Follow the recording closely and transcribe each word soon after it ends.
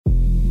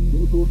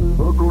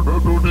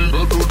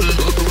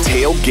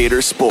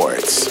Tailgater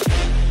Sports.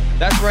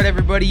 That's right,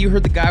 everybody. You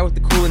heard the guy with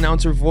the cool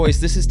announcer voice.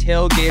 This is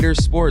Tailgater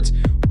Sports.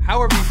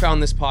 However you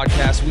found this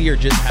podcast, we are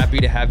just happy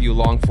to have you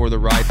along for the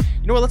ride.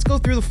 You know what? Let's go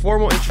through the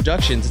formal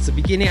introductions. It's the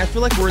beginning. I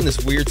feel like we're in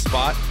this weird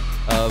spot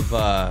of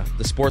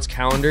the sports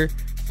calendar.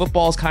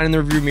 Football's kind of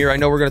in the rearview mirror. I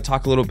know we're going to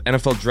talk a little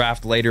NFL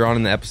draft later on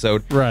in the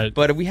episode. Right.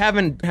 But we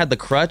haven't had the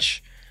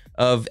crutch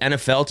of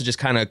NFL to just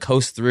kind of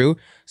coast through.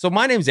 So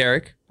my name's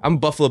Eric. I'm a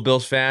Buffalo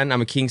Bills fan.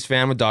 I'm a Kings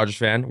fan. I'm a Dodgers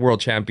fan.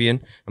 World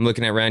champion. I'm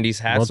looking at Randy's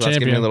hat, World so that's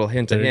giving me a little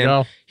hint of him.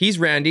 Go. He's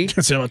Randy.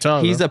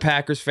 He's a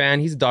Packers fan.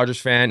 He's a Dodgers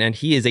fan, and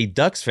he is a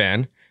Ducks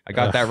fan. I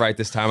got that right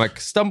this time. I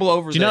stumble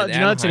over. Do you know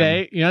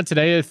today? You know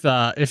today, if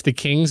the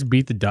Kings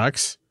beat the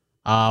Ducks,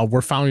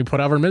 we're finally put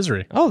out of our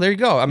misery. Oh, there you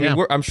go. I mean,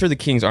 I'm sure the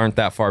Kings aren't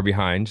that far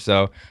behind.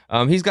 So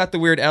he's got the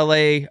weird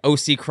LA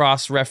OC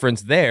cross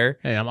reference there.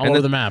 Hey, I'm all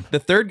over the map. The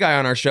third guy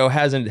on our show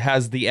has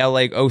the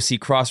LA OC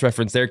cross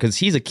reference there because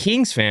he's a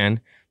Kings fan,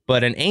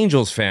 but an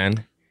Angels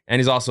fan, and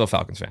he's also a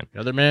Falcons fan.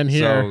 The other man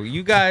here. So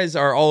you guys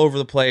are all over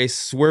the place,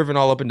 swerving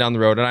all up and down the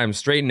road, and I'm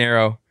straight and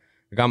narrow.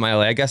 I got my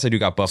LA. I guess I do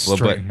got Buffalo,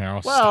 Straight but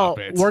narrow. Stop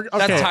it.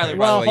 That's Tyler.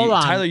 Well, by the way. hold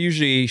on. Tyler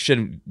usually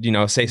should,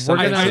 say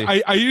something.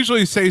 I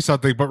usually say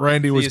something, but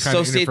Randy was kind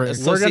of indifferent.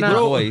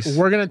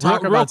 We're gonna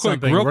talk about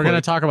something. We're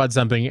gonna talk about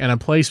something and a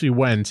place we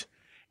went,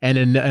 and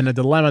in a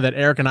dilemma that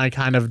Eric and I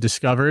kind of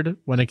discovered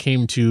when it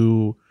came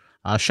to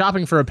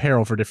shopping for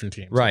apparel for different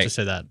teams. Right. Let's just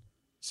say that.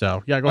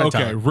 So yeah, go ahead.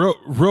 Okay, Tyler.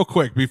 real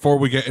quick before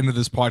we get into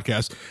this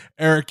podcast,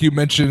 Eric, you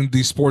mentioned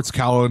the sports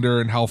calendar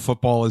and how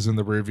football is in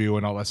the review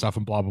and all that stuff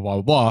and blah blah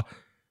blah blah blah.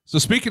 So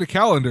speaking of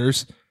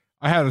calendars,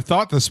 I had a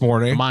thought this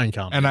morning,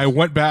 and I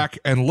went back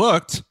and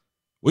looked.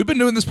 We've been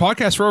doing this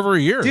podcast for over a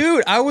year.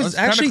 Dude, I was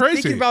actually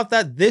thinking about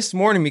that this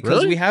morning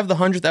because we have the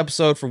 100th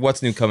episode for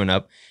What's New coming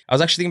up. I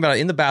was actually thinking about it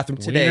in the bathroom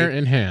today. Wiener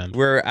in hand.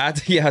 We're at,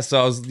 so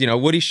I was,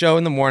 Woody show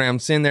in the morning. I'm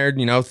sitting there,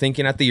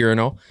 thinking at the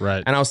urinal.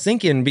 Right. And I was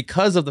thinking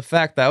because of the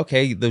fact that,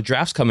 okay, the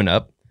draft's coming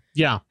up.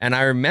 Yeah. And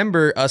I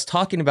remember us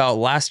talking about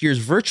last year's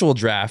virtual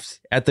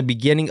draft at the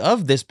beginning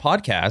of this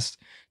podcast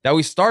that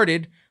we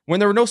started when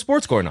there were no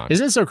sports going on.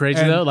 Isn't it so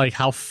crazy though? Like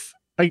how,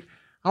 I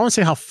don't want to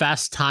say how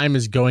fast time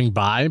is going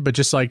by, but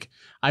just like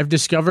I've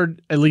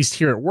discovered, at least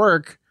here at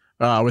work,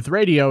 with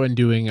radio and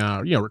doing,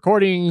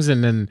 recordings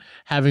and then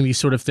having these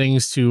sort of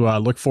things to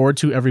look forward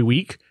to every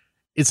week.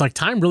 It's like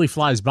time really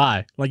flies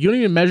by. Like you don't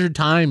even measure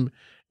time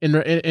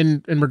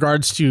in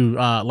regards to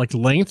like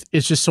length.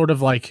 It's just sort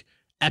of like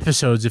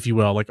episodes, if you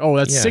will. Like, oh,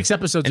 that's 6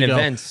 episodes ago.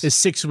 Events. Is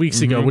 6 weeks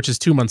ago, which is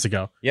 2 months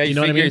ago. Yeah, you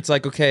know what I mean? It's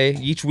like, okay,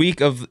 each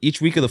week of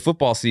the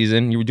football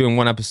season, you were doing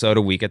one episode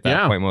a week at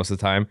that point most of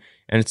the time.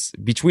 And it's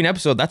between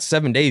episodes, that's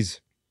 7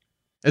 days.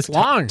 It's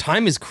long.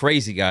 Time is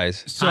crazy,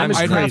 guys. So time is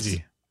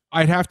crazy.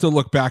 I'd have to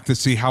look back to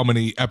see how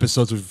many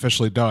episodes we've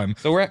officially done.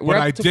 So we're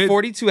up to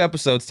 42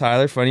 episodes,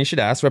 Tyler. Funny you should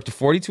ask. We're up to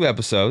 42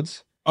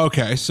 episodes.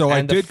 Okay, so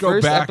I did go back.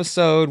 The first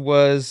episode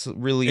was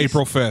released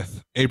April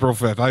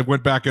 5th. I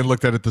went back and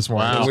looked at it this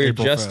morning. Wow. We're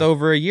just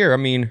over a year. I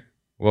mean,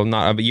 well,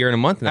 not a year and a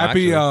month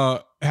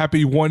now.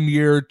 Happy 1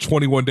 year,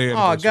 21 day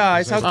anniversary. Oh,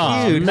 guys,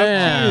 how cute.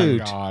 Man. How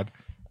cute. Oh, God.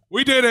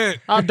 We did it.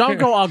 Don't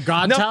go, oh,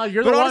 God, No, Tyler.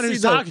 You're but the one honestly,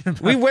 who's though, talking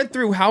about we went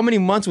through how many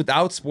months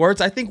without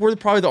sports? I think we're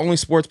probably the only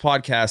sports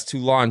podcast to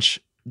launch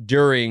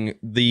during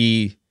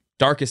the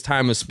darkest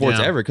time of sports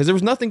ever because there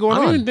was nothing going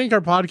on. I don't even think our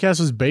podcast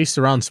was based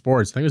around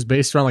sports. I think it was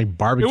based around like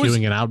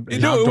barbecuing and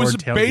outdoor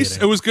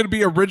tailgating. It was going to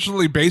be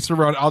originally based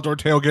around outdoor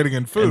tailgating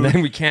and food. And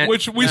then we can't,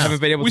 which we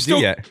haven't been able to do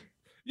yet.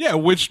 Yeah,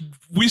 which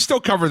we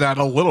still cover that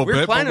a little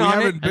bit. But we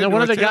haven't and then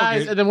one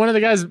of the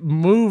guys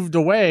moved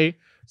away.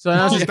 So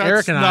now it's just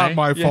Eric and I. That's not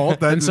my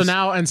fault. And so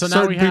now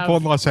we have people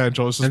in Los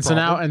Angeles. And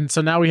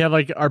so now we have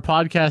like our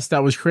podcast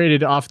that was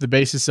created off the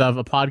basis of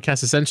a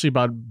podcast essentially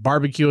about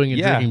barbecuing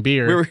and drinking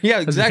beer.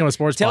 Exactly. A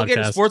sports Tailgating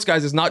podcast. Sports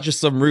Guys is not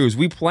just some ruse.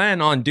 We plan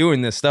on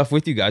doing this stuff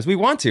with you guys. We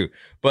want to,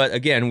 but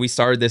again, we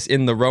started this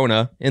in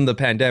the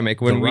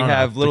pandemic when we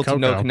have little to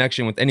no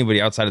connection with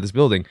anybody outside of this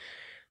building.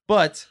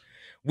 But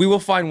we will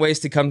find ways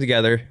to come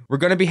together. We're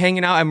going to be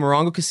hanging out at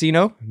Morongo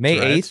Casino May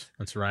 8th.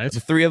 That's right. The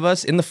three of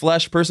us in the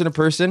flesh, person to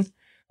person.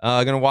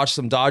 Gonna watch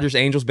some Dodgers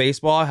Angels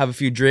baseball, have a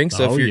few drinks.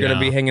 So if you're gonna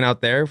be hanging out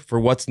there for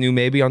What's New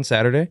maybe on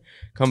Saturday,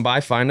 come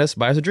by, find us,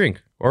 buy us a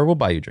drink, or we'll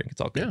buy you a drink. It's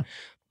all good. Yeah.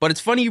 But it's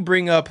funny you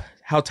bring up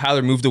how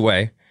Tyler moved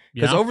away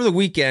because over the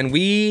weekend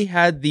we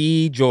had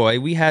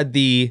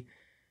the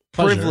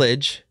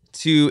privilege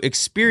to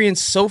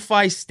experience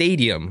SoFi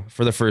Stadium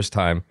for the first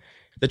time.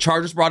 The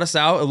Chargers brought us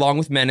out along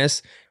with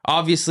Menace.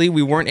 Obviously,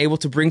 we weren't able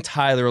to bring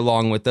Tyler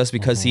along with us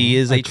because he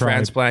is a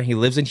transplant. He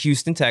lives in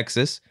Houston,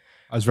 Texas.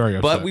 I was very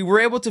upset. But we were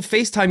able to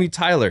FaceTime you,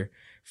 Tyler,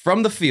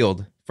 from the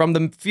field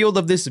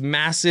of this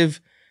massive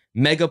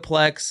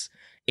megaplex,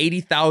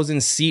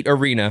 80,000 seat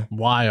arena.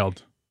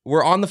 Wild.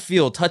 We're on the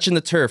field, touching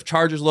the turf,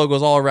 Chargers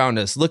logos all around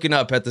us, looking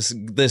up at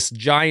this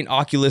giant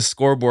Oculus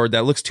scoreboard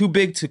that looks too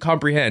big to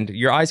comprehend.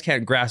 Your eyes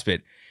can't grasp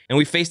it. And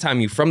we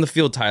FaceTime you from the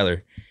field,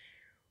 Tyler.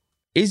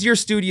 Is your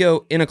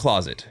studio in a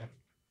closet?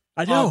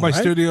 I know. My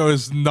studio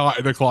is not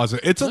in a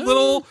closet. It's a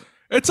little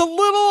It's a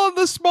little on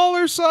the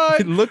smaller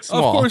side. It looks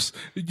small. Of course,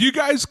 you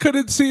guys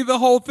couldn't see the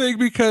whole thing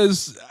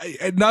because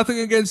nothing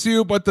against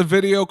you, but the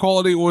video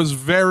quality was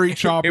very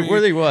choppy. It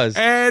really was.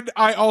 And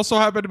I also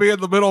happened to be in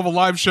the middle of a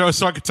live show,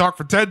 so I could talk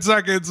for 10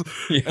 seconds,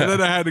 and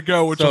then I had to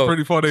go, which was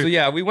pretty funny. So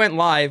yeah, we went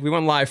live. We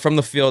went live from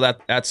the field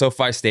at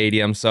SoFi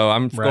Stadium. So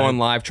I'm going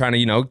live, trying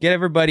to get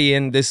everybody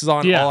in. This is all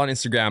on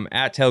Instagram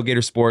at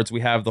Tailgater Sports.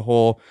 We have the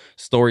whole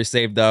story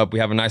saved up. We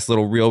have a nice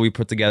little reel we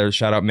put together.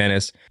 Shout out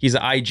Menace. He's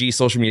an IG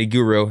social media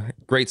guru.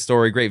 Great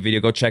story, great video.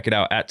 Go check it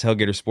out at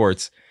Tailgater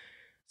Sports.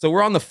 So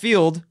we're on the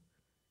field,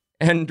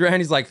 and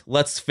Randy's like,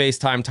 "Let's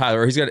FaceTime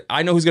Tyler."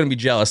 I know who's gonna be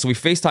jealous. So we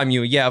FaceTime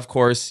you. Yeah, of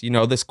course.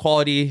 This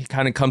quality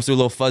kind of comes through a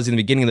little fuzzy in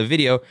the beginning of the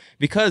video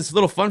because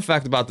little fun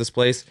fact about this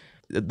place: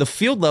 the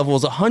field level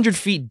is 100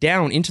 feet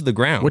down into the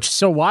ground, which is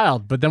so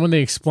wild. But then when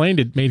they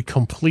explained it, made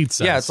complete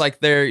sense. Yeah, it's like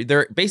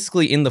they're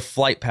basically in the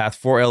flight path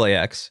for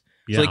LAX,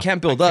 so they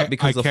can't build up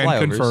because of the flyovers.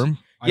 Confirm.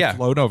 I've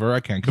flown over. I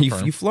can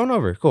confirm. You've flown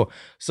over. Cool.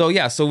 So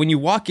so when you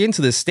walk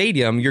into the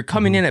stadium, you're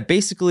coming in at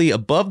basically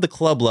above the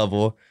club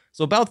level,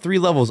 so about 3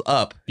 levels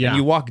up. Yeah. And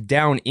you walk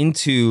down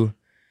into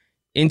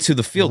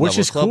the field which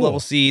level, is club cool. level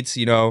seats.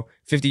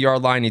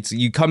 50-yard line.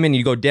 You come in,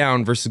 you go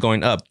down versus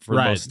going up for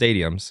most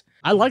stadiums.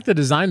 I like the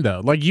design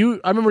though. Like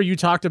I remember you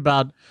talked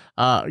about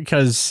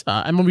because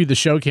MLB The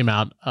Show came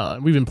out.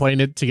 We've been playing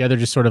it together,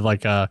 just sort of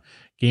like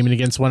gaming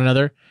against one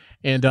another.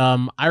 And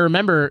I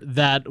remember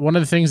that one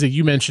of the things that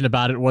you mentioned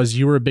about it was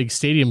you were a big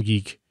stadium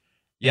geek.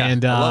 Yeah,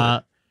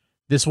 and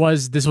this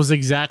was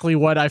exactly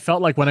what I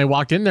felt like when I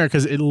walked in there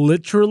because it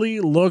literally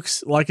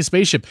looks like a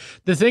spaceship.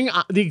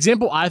 The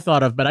example I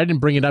thought of, but I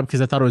didn't bring it up because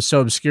I thought it was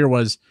so obscure,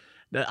 was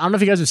I don't know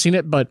if you guys have seen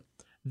it, but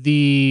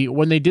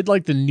when they did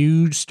like the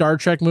new Star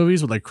Trek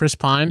movies with like Chris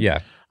Pine,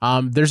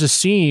 there's a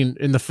scene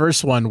in the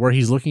first one where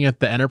he's looking at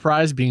the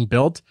Enterprise being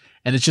built,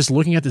 and it's just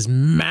looking at this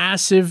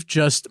massive,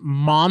 just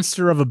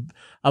monster of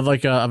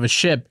a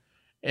ship,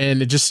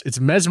 and it's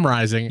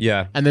mesmerizing.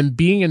 Yeah, and then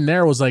being in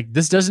there was like,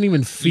 this doesn't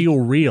even feel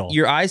real.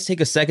 Your eyes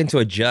take a second to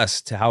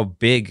adjust to how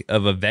big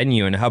of a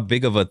venue and how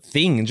big of a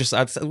thing. And it's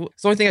the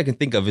only thing I can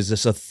think of is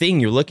just a thing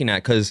you're looking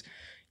at, because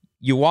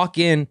you walk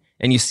in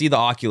and you see the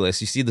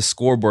Oculus, you see the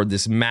scoreboard,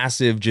 this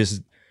massive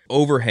just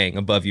overhang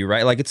above you,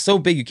 right? Like it's so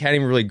big you can't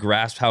even really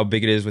grasp how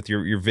big it is with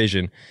your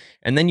vision.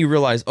 And then you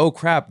realize, oh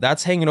crap,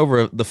 that's hanging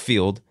over the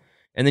field.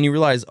 And then you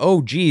realize,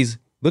 oh geez,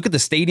 look at the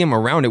stadium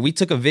around it. We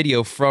took a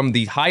video from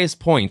the highest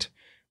point.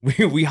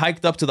 We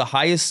hiked up to the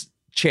highest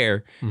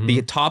chair,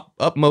 the top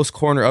upmost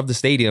corner of the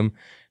stadium.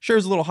 Sure,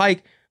 it's a little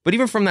hike, but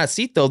even from that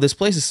seat though, this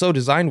place is so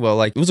designed well.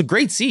 Like it was a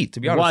great seat, to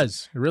be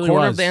honest. It really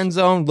corner was. Of the end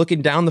zone,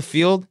 looking down the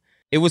field.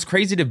 It was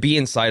crazy to be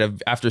inside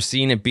of after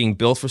seeing it being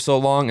built for so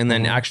long, and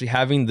then actually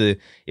having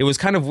it was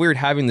kind of weird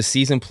having the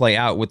season play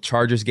out with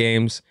Chargers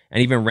games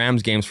and even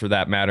Rams games for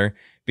that matter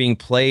being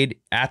played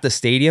at the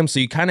stadium. So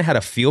you kind of had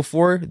a feel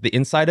for the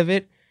inside of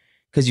it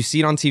because you see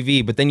it on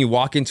TV, but then you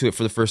walk into it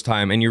for the first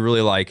time and you're really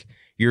like,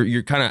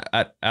 you're kind of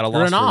at a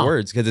loss for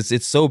words because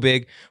it's so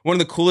big. One of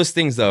the coolest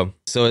things though,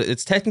 so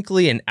it's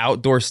technically an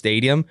outdoor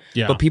stadium,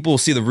 but people will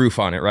see the roof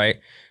on it,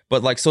 right?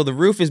 But so the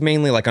roof is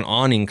mainly like an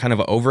awning, kind of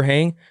an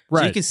overhang.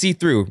 Right. So you can see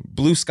through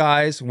blue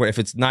skies. Where if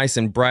it's nice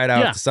and bright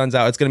out, the sun's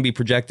out, it's going to be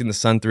projecting the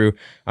sun through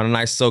on a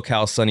nice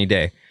SoCal sunny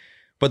day.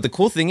 But the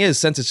cool thing is,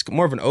 since it's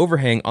more of an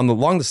overhang,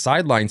 along the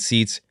sideline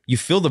seats, you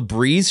feel the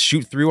breeze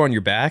shoot through on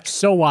your back.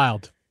 So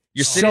wild.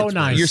 You're sitting,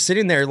 nice. You're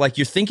sitting there like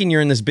you're thinking you're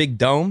in this big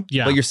dome,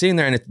 but you're sitting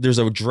there and there's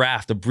a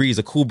draft, a breeze,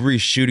 a cool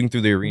breeze shooting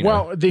through the arena.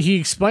 Well, he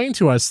explained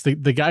to us, the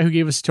guy who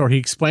gave us a tour, he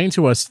explained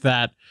to us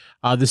that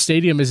the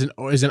stadium is an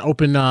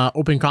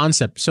open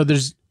concept. So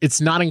it's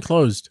not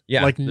enclosed.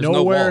 Yeah, like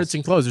nowhere it's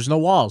enclosed. There's no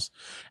walls.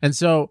 And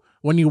so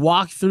when you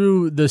walk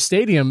through the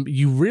stadium,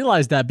 you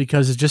realize that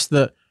because it's just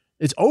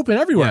it's open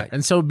everywhere. Yeah.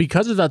 And so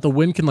because of that, the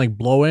wind can like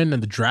blow in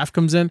and the draft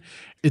comes in.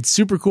 It's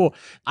super cool.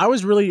 I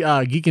was really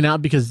geeking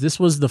out because this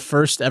was the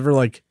first ever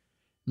like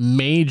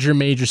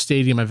major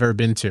stadium I've ever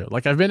been to.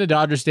 Like I've been to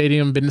Dodger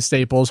Stadium, been to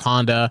Staples,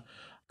 Honda,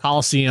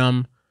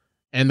 Coliseum.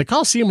 And the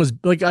Coliseum was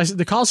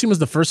the Coliseum was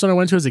the first one I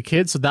went to as a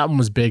kid. So that one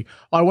was big.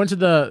 I went to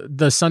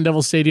the Sun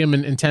Devil Stadium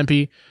in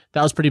Tempe.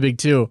 That was pretty big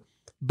too.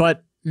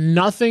 But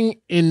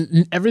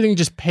everything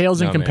just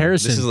pales in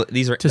comparison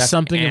to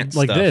something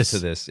like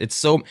this. It's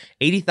so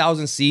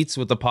 80,000 seats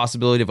with the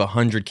possibility of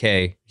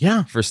 100K.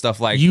 Yeah, for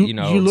stuff like you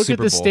look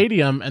Super at the Bowl.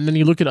 Stadium and then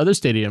you look at other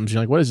stadiums.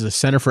 You're like, what is this,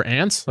 Center for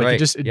Ants?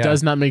 Like it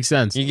does not make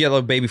sense. You get a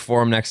little baby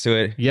forum next to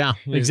it. Yeah,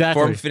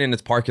 exactly. Forum fit in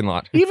its parking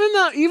lot. Even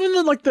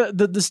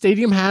the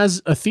stadium has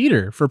a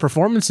theater for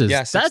performances.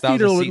 Yeah, that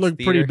theater would look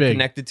pretty big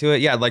connected to it.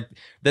 Yeah, like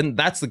then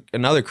that's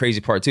another crazy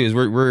part too. Is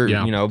we're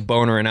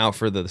bonering out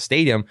for the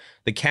stadium,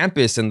 the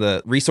campus and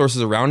the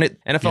resources around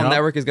it. NFL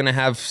Network is going to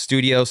have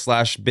studios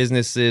 /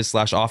 businesses /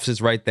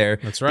 offices right there.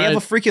 That's right. They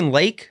have a freaking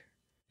lake.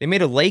 They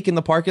made a lake in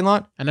the parking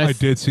lot. And I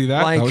did see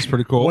that. That was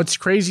pretty cool. What's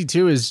crazy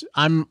too is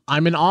I'm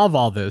in awe of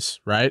all this,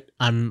 right?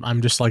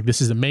 I'm just like,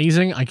 this is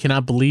amazing. I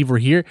cannot believe we're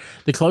here.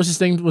 The closest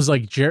thing was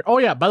like oh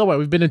yeah, by the way,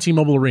 we've been to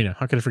T-Mobile Arena.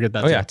 How could I forget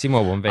that? Oh yeah,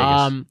 T-Mobile in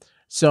Vegas.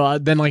 So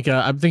then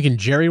I'm thinking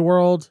Jerry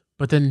World,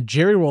 But then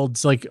Jerry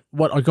World's like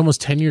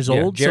almost 10 years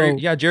old.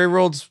 Jerry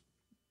World's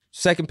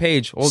second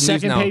page, old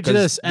second news now. Page of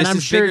this, and I'm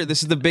sure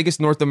this is the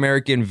biggest North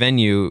American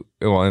venue.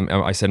 Well,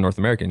 I said North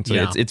American, so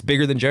it's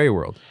bigger than Jerry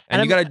World,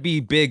 and you got to be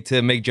big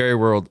to make Jerry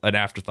World an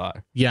afterthought.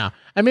 Yeah,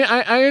 I mean,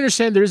 I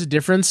understand there is a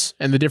difference,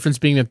 and the difference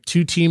being that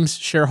 2 teams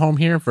share home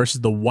here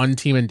versus the 1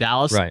 team in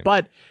Dallas. Right.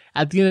 But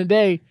at the end of the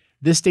day,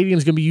 this stadium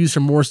is going to be used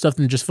for more stuff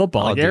than just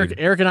football.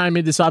 Eric and I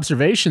made this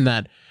observation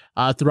that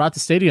throughout the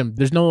stadium,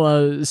 there's no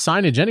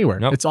signage anywhere.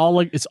 Nope. It's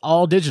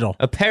all digital.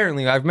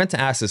 Apparently, I've meant to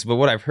ask this, but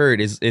what I've heard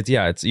is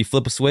it's you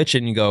flip a switch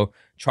and you go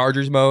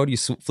Chargers mode, you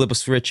flip a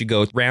switch, you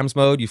go Rams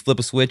mode, you flip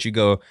a switch, you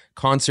go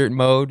concert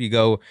mode, you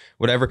go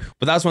whatever.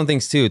 But that's one of the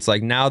things too. It's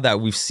like now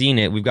that we've seen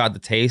it, we've got the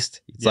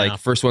taste. It's like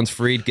first one's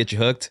free to get you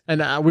hooked.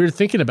 And we're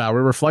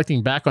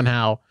reflecting back on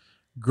how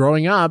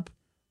growing up,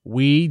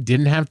 we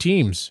didn't have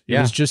teams. It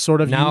was just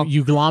sort of now,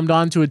 you glommed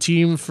onto a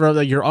team for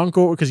your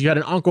uncle because you had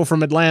an uncle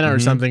from Atlanta or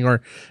something,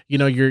 or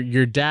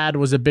your dad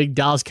was a big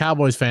Dallas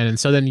Cowboys fan, and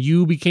so then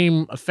you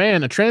became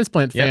a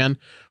transplant fan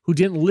who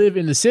didn't live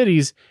in the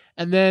cities,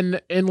 and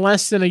then in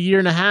less than a year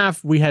and a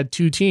half we had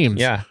 2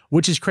 teams.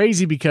 Which is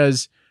crazy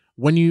because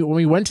when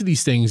we went to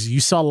these things,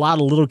 you saw a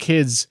lot of little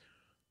kids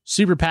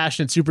super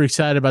passionate, super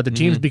excited about the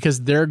teams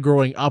because they're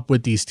growing up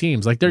with these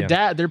teams. Like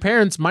their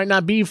parents might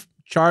not be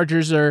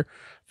Chargers or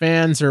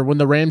fans, or when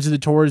the Rams do the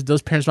tours,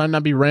 those parents might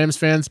not be Rams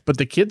fans, but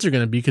the kids are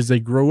going to be because they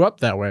grew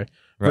up that way.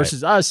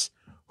 Versus us,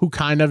 who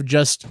kind of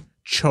just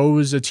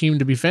chose a team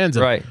to be fans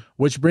of. Right.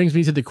 Which brings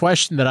me to the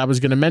question that I was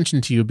going to mention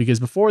to you, because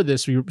before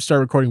this, we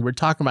started recording, we were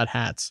talking about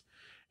hats,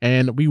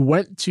 and we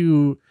went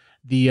to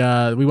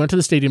the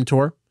stadium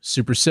tour,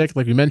 super sick,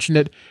 like we mentioned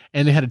it,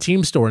 and they had a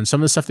team store, and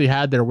some of the stuff they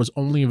had there was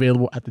only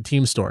available at the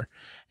team store.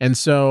 And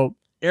so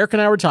Eric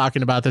and I were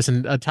talking about this,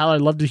 and Tyler,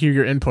 I'd love to hear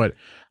your input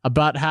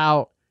about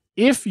how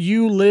if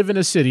you live in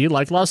a city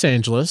like Los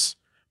Angeles,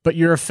 but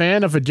you're a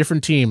fan of a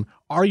different team,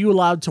 are you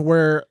allowed to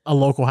wear a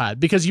local hat?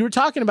 Because you were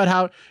talking about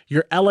how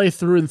you're LA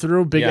through and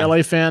through, big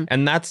LA fan.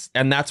 And that's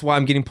why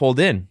I'm getting pulled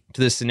in to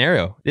this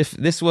scenario. If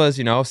this was,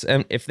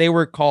 if they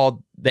were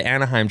called the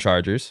Anaheim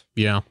Chargers.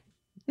 Yeah.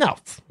 No,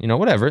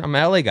 whatever. I'm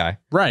an LA guy.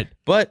 Right.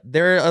 But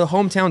they're a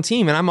hometown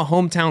team and I'm a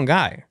hometown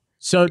guy.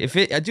 So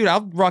dude,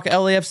 I'll rock a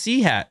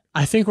LAFC hat.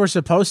 I think we're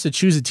supposed to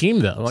choose a team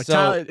though. Like,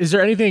 Tyler, is there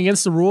anything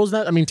against the rules?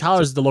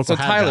 Tyler's the local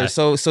hat Tyler,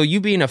 guy. So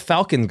you being a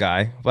Falcons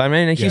guy, but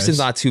Houston's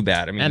not too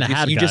bad.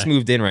 You just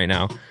moved in right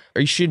now.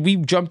 Or should we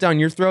jump down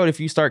your throat if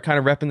you start kind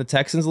of repping the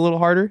Texans a little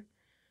harder?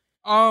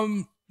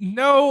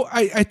 No,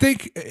 I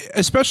think,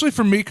 especially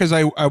for me, because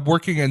I'm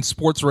working in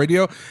sports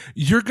radio,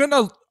 you're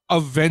gonna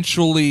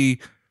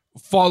eventually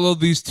follow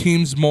these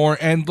teams more,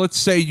 and let's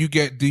say I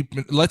get deep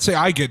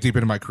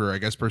into my career, I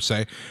guess, per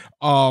se.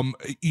 I'm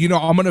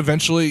gonna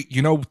eventually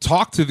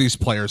talk to these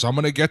players. I'm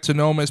gonna get to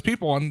know them as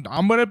people, and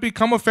I'm gonna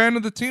become a fan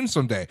of the team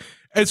someday.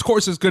 And of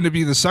course, it's going to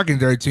be the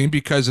secondary team,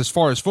 because as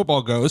far as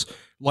football goes,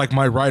 like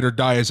my ride or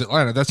die is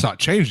Atlanta. That's not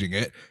changing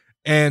it.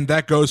 And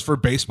that goes for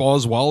baseball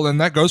as well,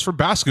 and that goes for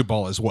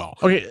basketball as well.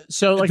 Okay,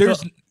 so like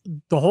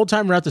the whole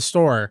time we're at the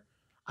store,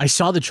 I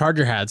saw the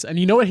Charger hats, and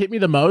you know what hit me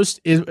the most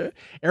is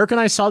Eric and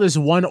I saw this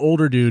one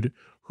older dude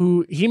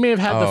who he may have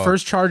had the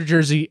first Charger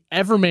jersey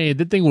ever made.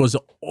 That thing was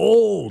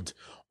old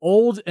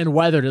and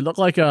weathered. It looked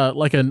like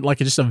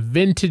just a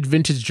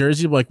vintage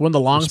jersey, like one of the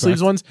long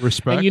sleeves ones.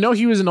 Respect. And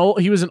he was an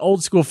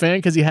old school fan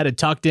because he had it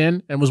tucked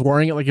in and was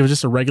wearing it like it was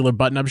just a regular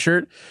button up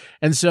shirt.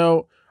 And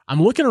so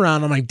I'm looking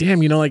around, I'm like,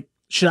 damn,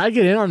 should I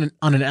get in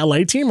on an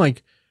LA team?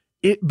 Like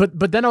it,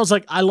 but then I was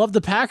like, I love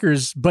the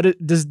Packers, but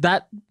does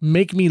that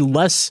make me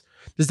less?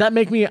 Does that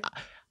make me,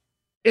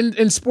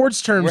 in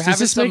sports terms, does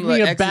this make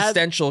me a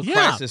existential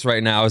crisis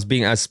right now as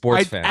being a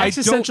sports fan?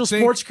 Existential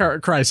sports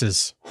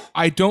crisis.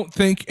 I don't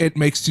think it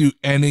makes you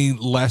any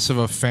less of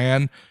a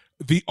fan.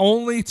 The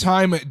only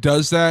time it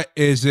does that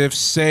is if,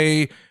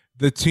 say,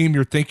 the team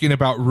you're thinking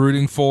about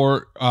rooting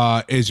for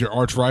is your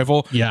arch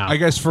rival. Yeah. I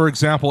guess, for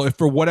example, if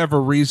for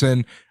whatever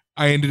reason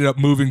I ended up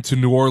moving to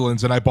New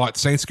Orleans and I bought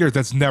Saints gear,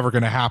 that's never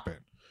going to happen.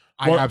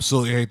 I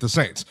absolutely hate the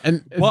Saints.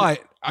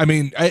 But I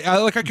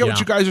get what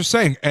you guys are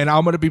saying, and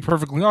I'm going to be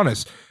perfectly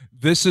honest.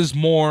 This is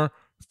more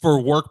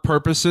for work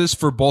purposes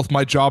for both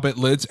my job at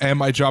Lids and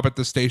my job at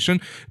the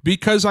station,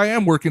 because I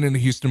am working in the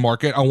Houston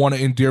market. I want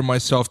to endear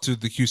myself to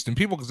the Houston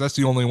people because that's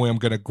the only way I'm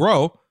going to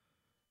grow.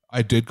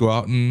 I did go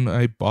out and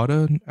I bought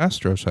an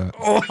Astros hat.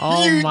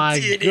 Oh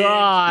my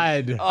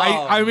God.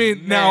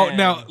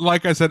 Now,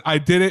 like I said, I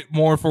did it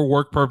more for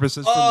work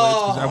purposes for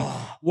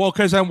Lids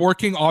because I'm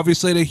working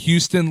obviously at a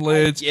Houston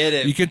Lids. I get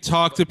it. You can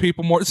talk to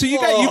people more. So you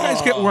guys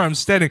get where I'm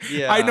standing.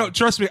 Yeah. I know,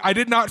 trust me, I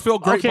did not feel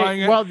great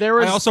buying it. Well,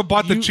 I also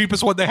bought the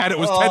cheapest one they had. It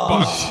was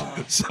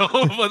 $10.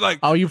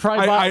 So you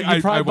probably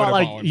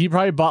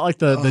bought like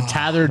the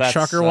tethered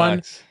trucker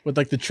one with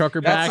like the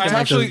trucker back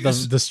and like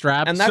the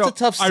straps. And that's a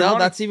tough sell.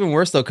 That's even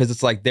worse though, because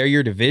it's like they're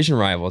your division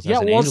rivals. Yeah,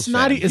 well, it's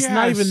not even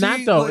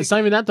that though. It's not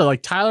even that though.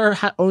 Like Tyler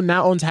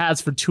now owns hats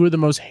for two of the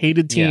most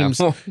hated teams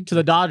to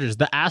the Dodgers,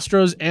 the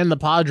Astros and the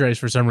Padres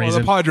for some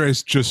reason. The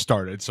Padres just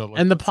started, so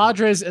and the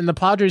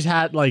Padres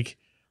hat, like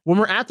when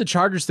we're at the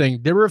Chargers thing,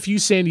 there were a few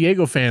San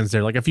Diego fans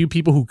there, like a few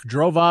people who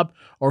drove up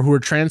or who were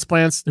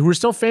transplants who were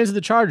still fans of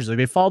the Chargers. Like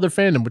they followed their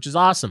fandom, which is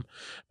awesome.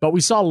 But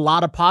we saw a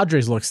lot of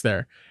Padres looks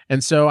there.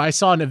 And so I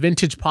saw a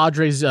vintage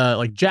Padres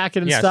like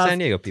jacket and stuff. San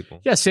Diego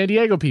people. Yeah, San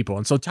Diego people.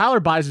 And so Tyler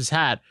buys his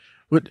hat.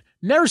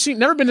 Never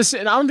been to.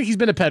 I don't think he's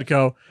been to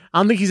Petco. I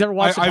don't think he's ever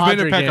watched. I've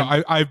been to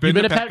Petco. I've been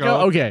to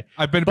Petco. Okay,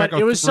 I've been to but Petco.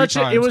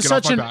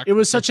 It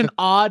was such an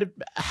odd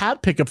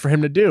hat pickup for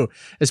him to do,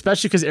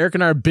 especially because Eric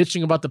and I are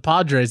bitching about the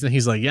Padres, and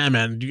he's like, "Yeah,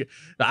 man,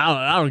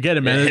 I don't get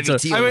it, man.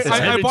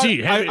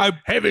 Yeah,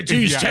 heavy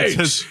cheese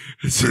takes."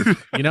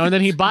 You know, and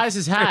then he buys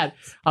his hat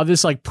of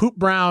this like poop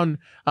brown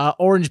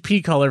orange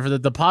pea color for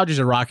the Padres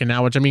are rocking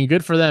now, which I mean,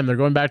 good for them. They're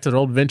going back to their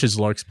old vintage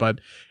looks, but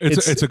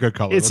it's a good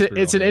color.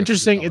 It's an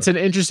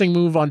interesting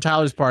move on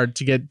Tyler's part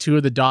to get two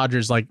of the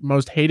Dodgers like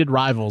most hated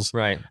rivals,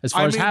 right? As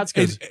far as hats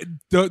goes,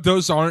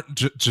 those aren't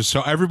just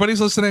so everybody's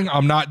listening.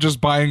 I'm not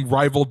just buying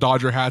rival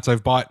Dodger hats.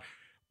 I've bought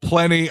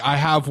plenty. I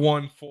have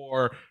one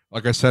for,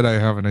 like I said, I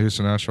have an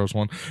Houston Astros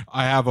one.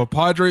 I have a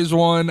Padres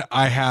one.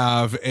 I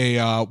have a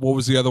what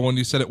was the other one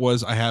you said it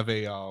was? I have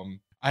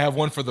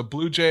one for the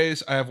Blue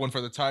Jays. I have one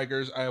for the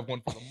Tigers. I have one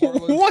for the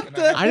Marlins. What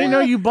the? I didn't know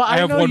you bought. I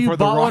have one for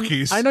the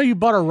Rockies. I know you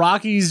bought a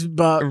Rockies,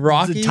 but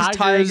Rockies,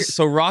 Tigers.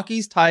 So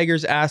Rockies,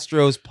 Tigers,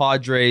 Astros,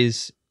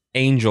 Padres,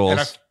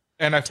 Angels.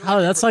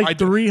 Tyler, that's like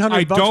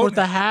 $300 worth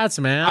of hats,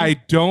 man. I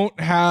don't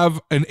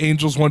have an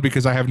Angels one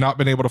because I have not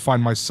been able to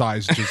find my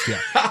size just yet.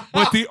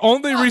 But the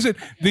only reason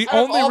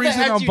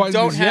I'm buying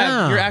don't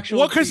have your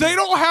actual because they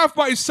don't have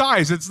my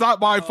size. It's not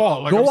my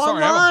fault. Like, Go I'm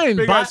sorry, online,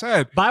 big ass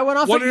head. Buy one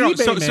off of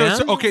eBay,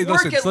 man. Okay,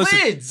 Work at listen.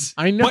 Lids.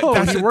 I know.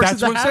 But He works at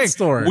the what I'm hat saying.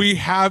 store. We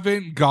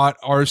haven't got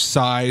our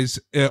size,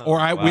 we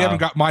haven't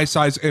got my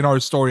size in our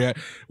store yet,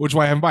 which is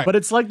why I haven't bought. But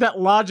it's like that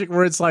logic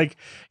where it's like,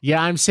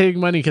 yeah, I'm saving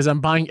money because I'm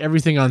buying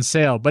everything on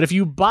sale. But if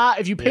you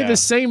pay the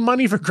same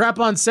money for crap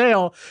on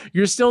sale,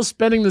 you're still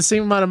spending the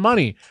same amount of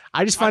money.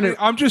 I just find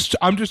I'm just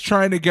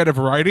trying to get a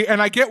variety, and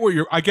I get where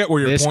your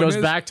this point goes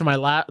is. back to my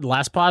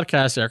last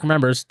podcast. Eric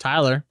remembers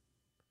Tyler,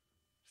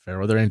 fair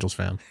weather Angels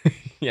fan.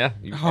 Yeah.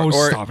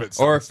 Stop it.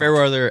 Or fair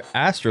weather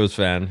Astros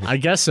fan. I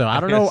guess so.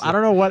 I don't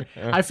know what.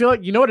 I feel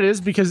like, you know what it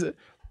is, because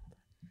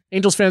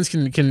Angels fans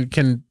can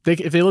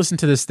if they listen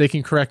to this, they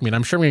can correct me, and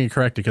I'm sure I'm going to get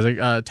corrected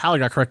because Tyler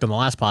got correct on the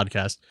last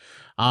podcast.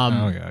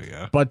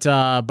 But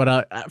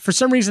for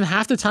some reason,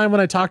 half the time when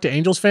I talk to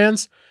Angels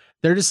fans,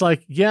 they're just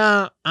like,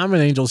 "Yeah, I'm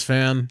an Angels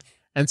fan,"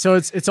 and so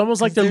it's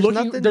almost like they're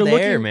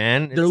looking,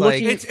 man.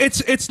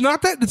 It's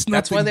not that it's not.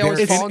 That's why they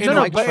always fall into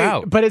Mike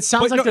Trout. But it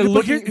sounds like they're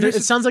looking.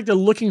 It sounds like they're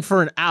looking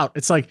for an out.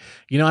 It's like,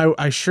 you know,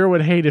 I sure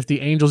would hate if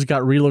the Angels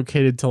got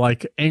relocated to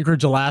like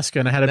Anchorage, Alaska,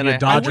 and I had to be a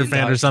Dodger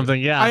fan or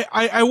something. Yeah,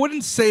 I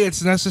wouldn't say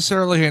it's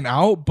necessarily an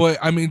out, but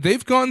I mean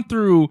they've gone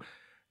through.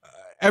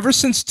 Ever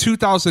since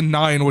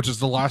 2009, which is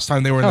the last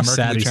time they were in the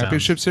American League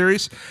Championship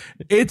Series,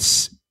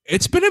 it's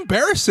been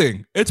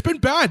embarrassing. It's been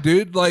bad,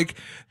 dude. Like,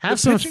 have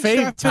some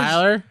faith,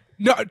 Tyler.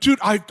 No, dude,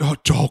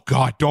 oh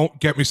God, don't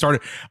get me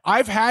started.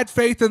 I've had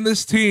faith in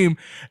this team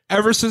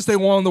ever since they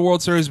won the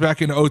World Series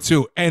back in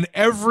 2002. And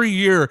every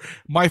year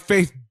my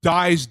faith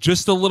dies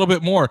just a little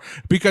bit more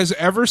because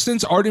ever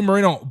since Artie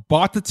Moreno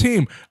bought the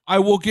team, I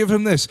will give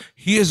him this.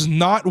 He is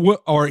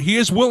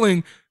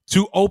willing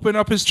to open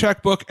up his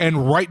checkbook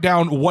and write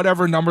down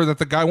whatever number that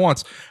the guy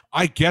wants.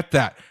 I get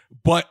that.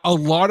 But a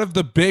lot of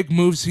the big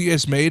moves he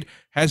has made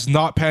has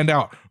not panned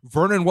out.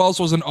 Vernon Wells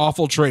was an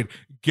awful trade.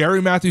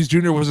 Gary Matthews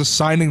Jr. was a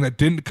signing that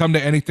didn't come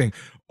to anything.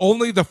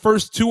 Only the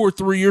first 2 or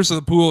 3 years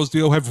of the Pujols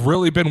deal have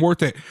really been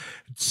worth it.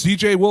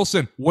 CJ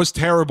Wilson was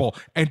terrible.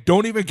 And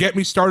don't even get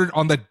me started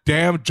on the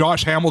damn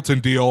Josh Hamilton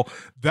deal.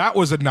 That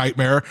was a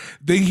nightmare.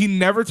 He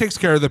never takes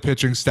care of the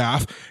pitching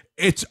staff.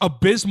 It's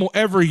abysmal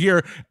every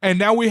year. And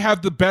now we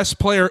have the best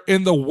player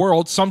in the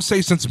world, some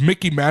say since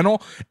Mickey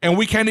Mantle, and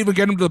we can't even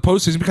get him to the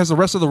postseason because the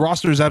rest of the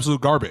roster is absolute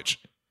garbage.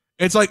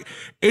 It's like,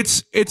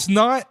 it's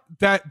not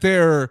that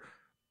they're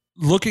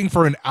looking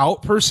for an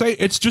out per se.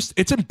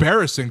 It's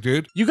embarrassing,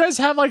 dude. You guys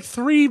have like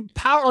 3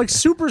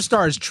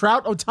 superstars,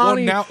 Trout,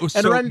 Ohtani,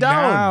 and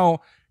Rendon.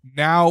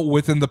 Now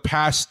within the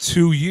past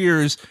 2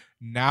 years,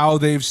 now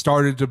they've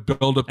started to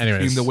build up the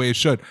team the way it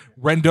should.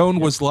 Rendon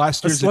was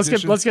last year's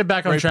addition. Let's get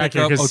back on track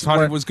here.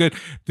 Ohtani was good.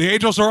 The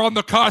Angels are on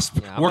the cusp.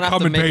 We're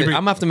coming, baby. I'm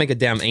going to have to make a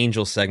damn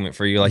Angels segment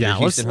for you, like your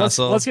Houston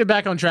Hustle. Let's get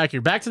back on track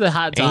here. Back to the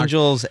hot talk.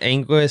 Angels,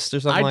 Anguist, or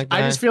something like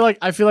that.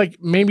 I feel like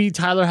maybe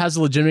Tyler has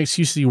a legitimate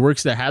excuse that he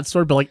works at a hat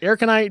store, but like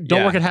Eric and I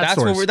don't work at hat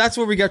stores. That's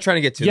what we got trying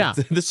to get to. Yeah.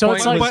 I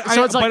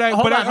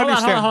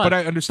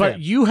understand. But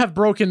you have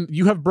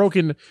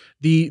broken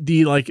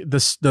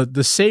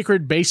the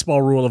sacred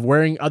baseball rule of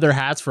wearing other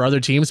hats for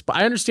other teams. But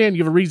I understand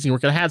you have a reason you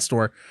work at a hat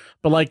store.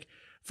 But like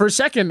for a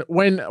second,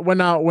 when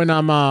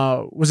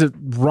was it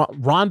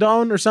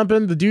Rondon or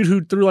something? The dude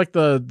who threw like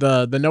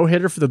the no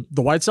hitter for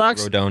the White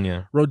Sox? Rodon,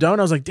 yeah. Rodon.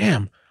 I was like,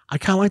 damn. I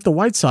kind of like the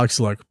White Sox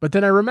look. But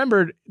then I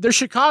remembered they're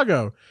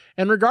Chicago.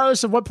 And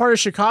regardless of what part of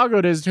Chicago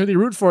it is and who they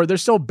root for, they're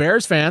still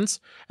Bears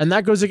fans. And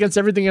that goes against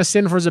everything I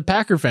stand for as a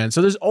Packer fan.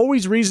 So there's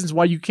always reasons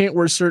why you can't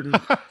wear certain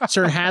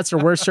hats or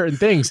wear certain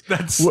things.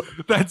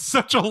 That's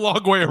such a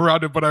long way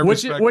around it, but I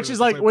which is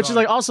like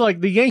also like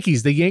the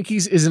Yankees. The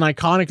Yankees is an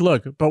iconic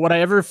look. But would I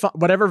ever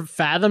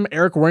fathom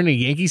Eric wearing a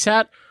Yankees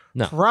hat?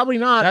 No, probably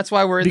not. That's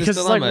why we're in this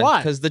dilemma. It's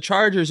like, because the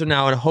Chargers are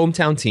now a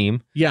hometown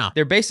team. Yeah,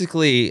 they're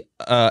basically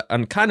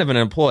kind of an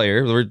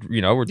employer. We're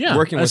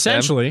working with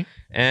essentially,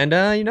 them,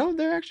 and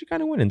they're actually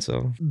kind of winning.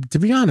 So to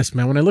be honest,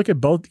 man, when I look at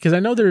both, because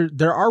I know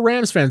there are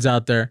Rams fans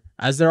out there,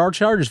 as there are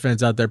Chargers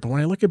fans out there, but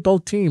when I look at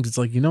both teams, it's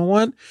like, you know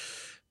what?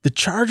 The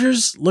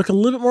Chargers look a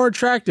little bit more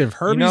attractive.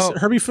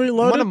 Herbie fully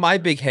loaded. One of my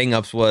big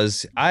hangups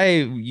was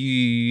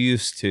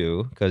used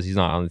to, because he's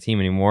not on the team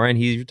anymore and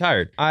he's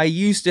retired. I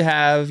used to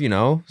have,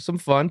 some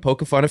fun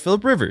poking fun at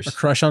Phillip Rivers. A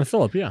crush on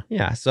Phillip, yeah.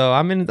 Yeah, so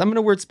I'm in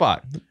a weird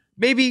spot.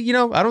 Maybe,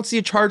 I don't see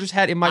a Chargers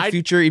hat in my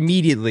future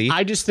immediately.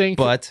 I just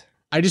think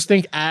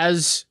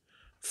as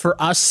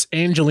for us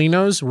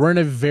Angelinos, we're in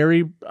a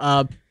very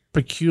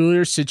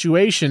peculiar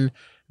situation,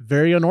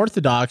 very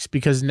unorthodox,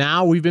 because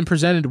now we've been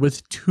presented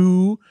with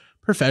two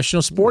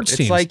professional sports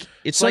teams.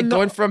 It's like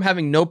going from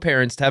having no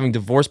parents to having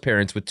divorced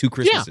parents with two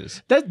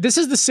Christmases. Yeah, this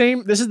is the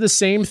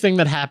same thing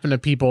that happened to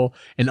people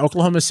in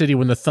Oklahoma City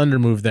when the Thunder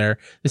moved there.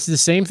 This is the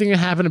same thing that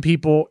happened to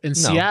people in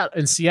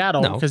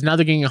Seattle because now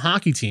they're getting a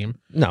hockey team.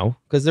 No,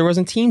 because there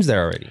wasn't teams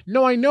there already.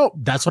 No, I know.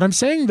 That's what I'm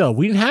saying though.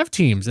 We didn't have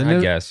teams. And I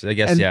guess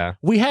yeah.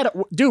 We had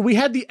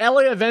the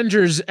LA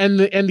Avengers and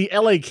the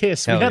LA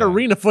Kiss. We had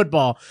arena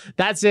football.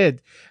 That's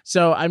it.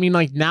 So I mean,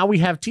 like, now we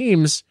have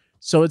teams.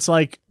 So it's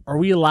like, Are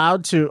we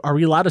allowed to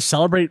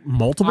celebrate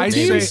multiple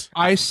teams?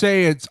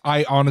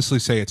 I honestly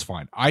say it's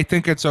fine. I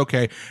think it's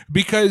okay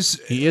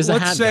because he is a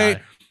hat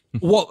guy.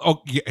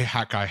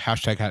 Hat guy,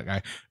 hashtag hat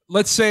guy.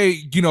 Let's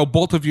say,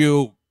 both of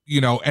you,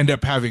 end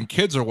up having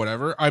kids or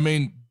whatever. I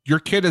mean, your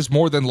kid is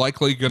more than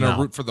likely going to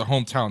root for the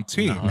hometown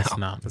team. No, it's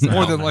not. It's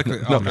more than likely.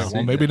 Okay,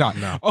 well, maybe not.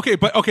 No. Okay,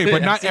 but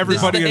not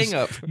everybody is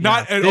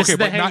not. Okay,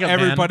 but not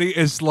everybody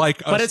is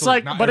like. But it's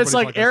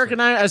like Eric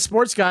and I, as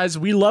sports guys,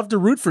 we love to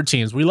root for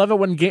teams. We love it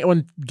when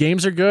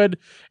games are good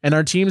and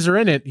our teams are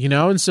in it.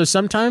 And so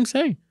sometimes,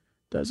 hey,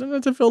 doesn't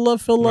have to feel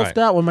left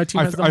out when my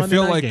team has the Monday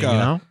night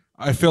game.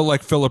 I feel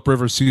like Phillip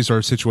Rivers sees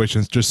our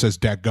situations just says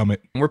dadgummit.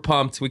 We're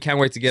pumped. We can't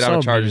wait to get out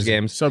of Chargers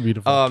games. So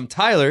beautiful.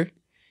 Tyler.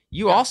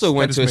 You also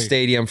went to a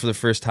stadium for the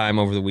first time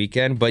over the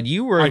weekend, but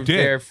you were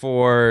there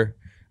for,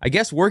 I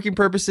guess, working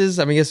purposes.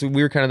 I mean, I guess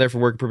we were kind of there for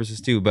working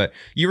purposes too, but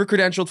you were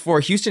credentialed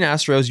for Houston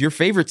Astros, your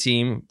favorite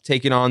team,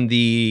 taking on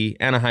the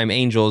Anaheim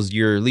Angels,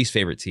 your least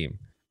favorite team.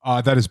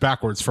 That is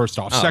backwards, first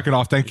off. Second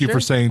off, thank you for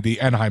saying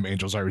the Anaheim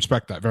Angels. I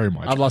respect that very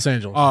much. I'm Los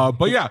Angeles.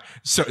 But yeah,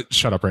 so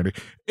shut up, Randy.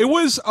 It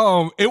was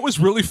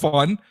really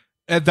fun.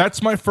 And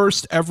that's my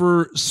first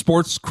ever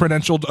sports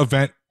credentialed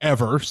event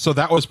ever. So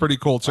that was pretty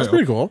cool too. That's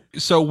pretty cool.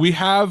 So we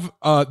have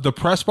the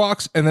press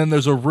box, and then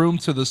there's a room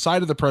to the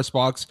side of the press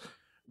box.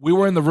 We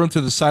were in the room to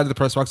the side of the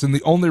press box, and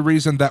the only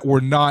reason that we're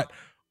not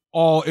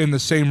all in the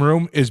same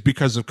room is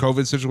because of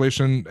COVID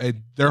situation.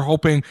 They're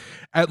hoping,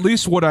 at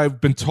least what I've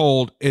been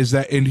told, is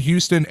that in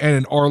Houston and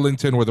in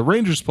Arlington, where the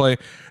Rangers play,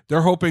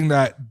 they're hoping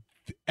that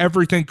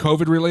everything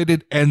COVID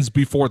related ends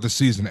before the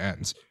season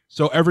ends.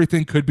 So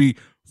everything could be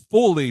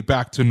fully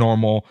back to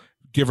normal,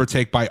 give or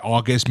take, by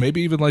August,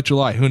 maybe even like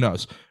July, who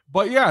knows.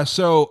 But yeah,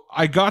 so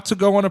I got to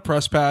go on a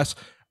press pass.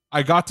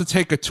 I got to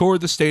take a tour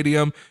of the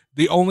stadium.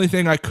 The only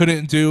thing I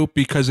couldn't do,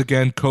 because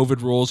again,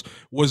 COVID rules,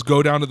 was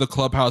go down to the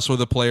clubhouse where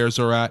the players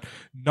are at.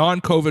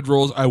 Non-COVID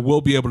rules, I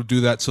will be able to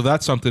do that. So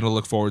that's something to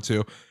look forward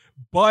to.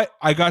 But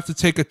I got to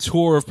take a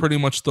tour of pretty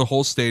much the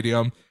whole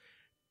stadium.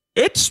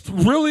 It's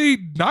really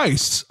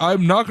nice.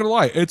 I'm not going to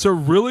lie. It's a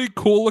really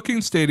cool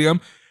looking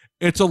stadium.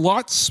 It's a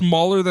lot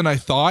smaller than I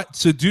thought.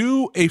 To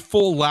do a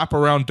full lap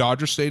around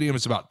Dodger Stadium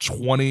is about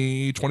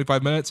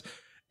 25 minutes.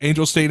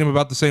 Angel Stadium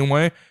about the same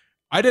way.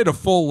 I did a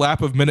full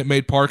lap of Minute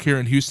Maid Park here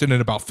in Houston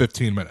in about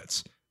 15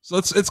 minutes. So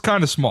it's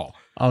kind of small.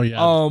 Oh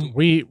yeah.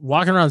 We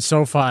walking around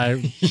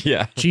SoFi.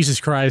 Yeah. Jesus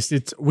Christ.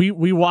 We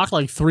walked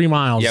like 3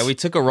 miles. Yeah, we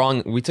took a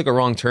wrong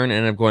turn and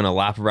ended up going a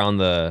lap around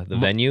the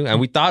venue, and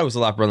we thought it was a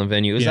lap around the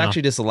venue. It was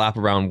actually just a lap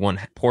around one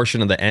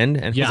portion of the end,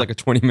 and it was like a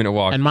 20-minute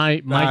walk. And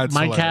my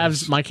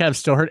calves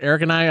still hurt.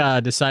 Eric and I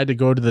decided to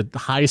go to the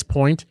highest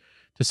point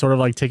to sort of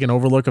like take an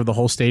overlook of the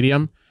whole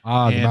stadium.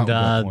 And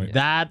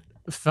that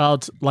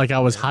felt like I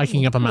was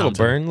hiking up a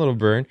mountain. Little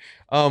burn.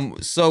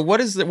 So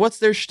what's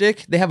their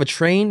shtick? They have a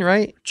train,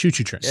 right?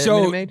 Choo-choo train.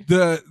 So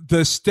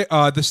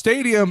the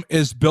stadium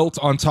is built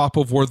on top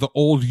of where the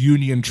old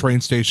Union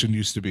train station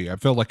used to be. I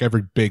feel like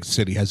every big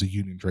city has a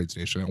Union train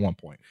station at one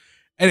point.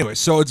 Anyway,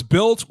 so it's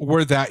built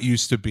where that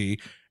used to be,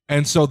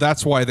 and so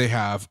that's why they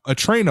have a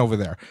train over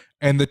there.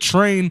 And the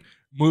train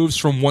moves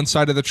from one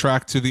side of the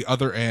track to the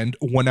other end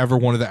whenever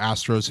one of the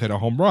Astros hit a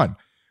home run.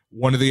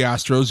 One of the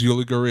Astros,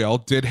 Yuli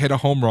Gurriel, did hit a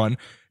home run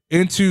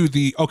into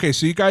the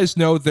so you guys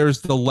know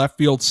there's the left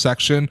field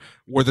section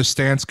where the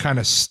stands kind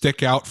of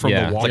stick out from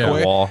the walkway.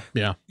 Like a wall.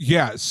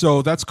 Yeah,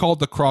 so that's called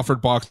the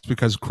Crawford box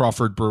because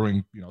Crawford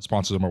Brewing,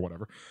 sponsors them or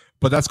whatever.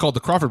 But that's called the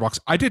Crawford box.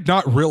 I did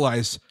not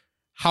realize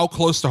how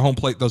close to home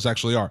plate those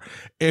actually are.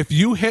 If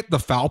you hit the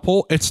foul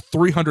pole, it's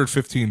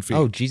 315 feet.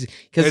 Oh, geez.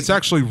 It's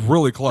actually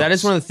really close. That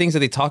is one of the things that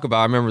they talk about.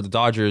 I remember the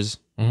Dodgers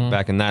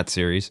back in that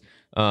series.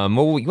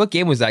 What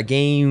game was that?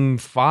 Game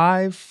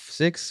 5,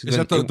 6? Is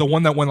that the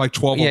one that went like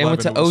 12? Yeah, 11, it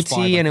went to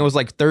OT and it was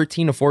like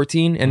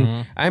 13-14.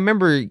 And I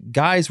remember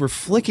guys were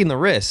flicking the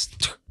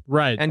wrist.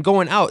 Right. And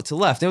going out to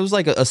left. It was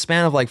like a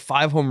span of like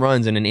 5 home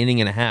runs in an inning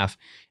and a half.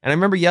 And I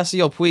remember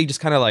Yasiel Puig just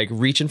kind of like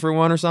reaching for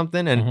one or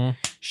something and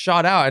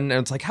shot out. And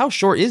it's like, how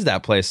short is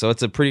that place? So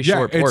it's a pretty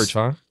short porch,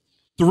 huh?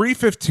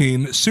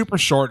 315, super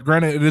short.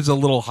 Granted, it is a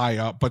little high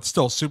up, but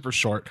still super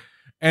short.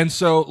 And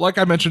so, like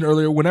I mentioned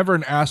earlier, whenever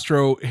an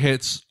Astro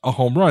hits a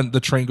home run, the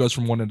train goes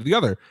from one end to the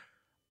other.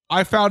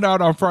 I found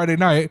out on Friday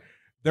night,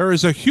 there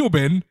is a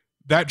human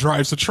that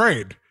drives the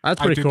train. That's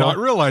pretty cool. I did cool. not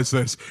realize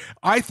this.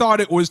 I thought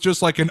it was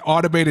just like an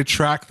automated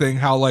track thing,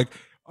 how like,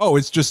 oh,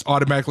 it's just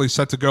automatically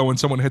set to go when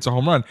someone hits a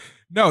home run.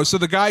 No, so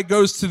the guy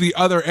goes to the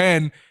other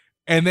end,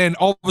 and then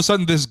all of a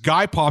sudden this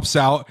guy pops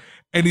out,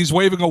 and he's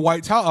waving a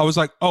white towel. I was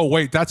like, oh,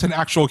 wait, that's an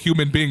actual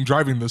human being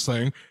driving this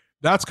thing.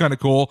 That's kind of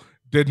cool.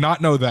 Did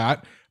not know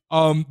that.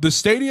 The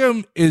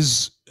stadium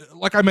is,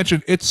 like I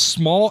mentioned, it's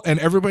small, and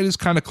everybody's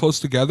kind of close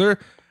together.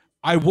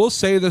 I will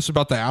say this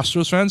about the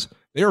Astros fans.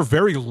 They are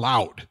very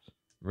loud.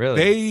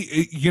 Really?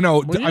 They,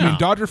 I mean,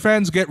 Dodger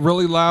fans get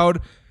really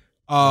loud.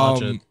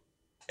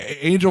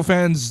 Angel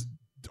fans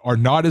are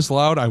not as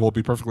loud. I will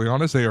be perfectly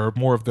honest. They are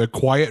more of the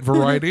quiet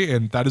variety,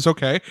 and that is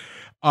okay.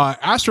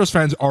 Astros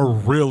fans are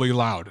really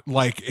loud.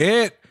 Like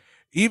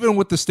even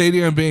with the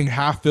stadium being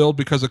half filled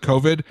because of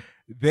COVID,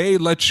 they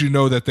let you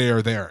know that they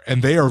are there,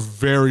 and they are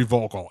very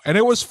vocal. And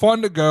it was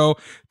fun to go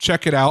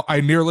check it out.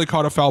 I nearly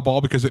caught a foul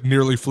ball because it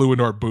nearly flew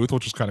into our booth,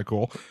 which was kind of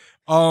cool.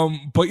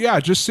 But yeah,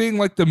 just seeing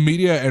like the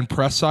media and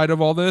press side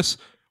of all this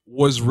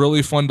was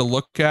really fun to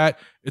look at.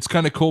 It's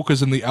kind of cool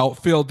because in the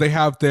outfield, they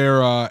have their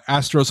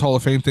Astros Hall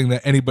of Fame thing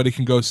that anybody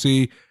can go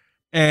see.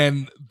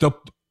 And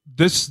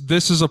this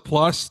is a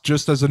plus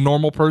just as a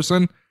normal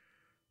person.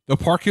 The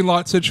parking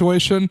lot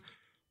situation,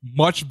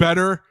 much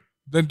better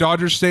than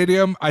Dodger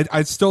Stadium.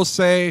 I'd still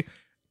say,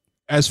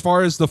 as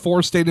far as the 4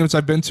 stadiums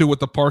I've been to with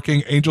the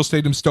parking, Angel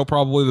Stadium's still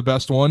probably the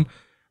best one.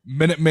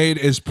 Minute Maid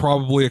is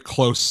probably a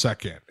close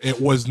second.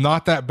 It was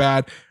not that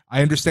bad.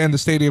 I understand the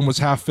stadium was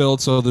half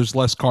filled, so there's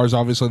less cars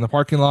obviously in the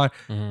parking lot.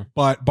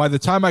 But by the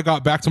time I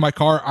got back to my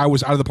car, I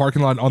was out of the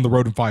parking lot on the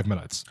road in 5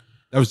 minutes.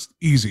 That was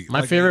easy.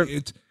 My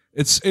favorite.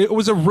 It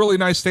was a really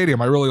nice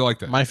stadium. I really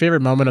liked it. My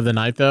favorite moment of the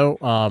night, though,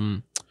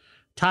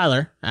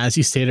 Tyler, as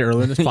he stated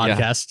earlier in this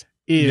podcast,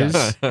 is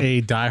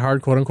a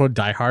diehard, quote unquote,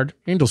 diehard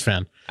Angels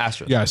fan.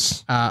 Astros.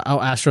 Yes.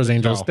 Astros,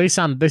 Angels. No. They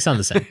sound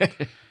the same.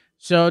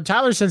 So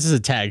Tyler sends us a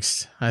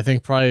text. I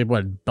think probably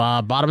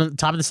top of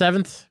the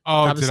 7th.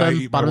 Oh, top of the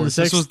 7th, bottom of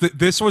the 6th.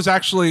 This was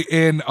actually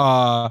in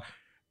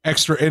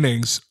extra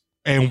innings,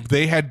 and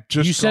they had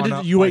just you sent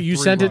it. You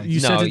sent it. You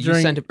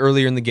sent it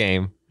earlier in the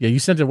game. Yeah, you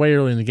sent it way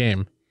early in the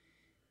game.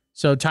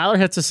 So Tyler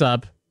hits us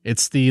up.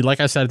 It's like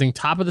I said, I think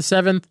top of the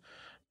 7th,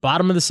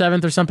 bottom of the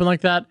 7th, or something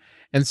like that.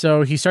 And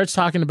so he starts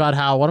talking about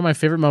how one of my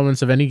favorite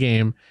moments of any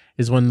game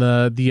is when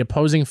the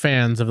opposing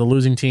fans of the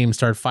losing team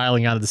start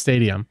filing out of the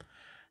stadium.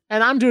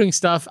 And I'm doing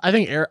stuff. I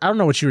think I don't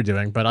know what you were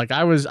doing, but like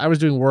I was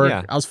doing work.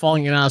 Yeah. I was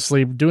falling in and out of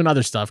sleep, doing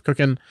other stuff,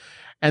 cooking.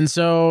 And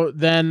so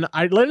then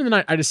later in the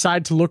night, I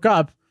decide to look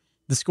up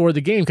the score of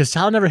the game because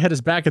Tyler never hit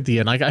us back at the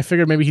end. Like I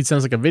figured maybe he'd send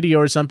us like a video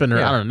or something, or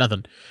I don't know,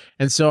 nothing.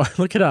 And so I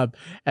look it up,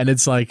 and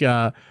it's like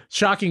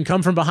shocking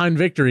come from behind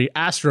victory,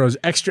 Astros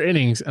extra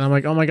innings, and I'm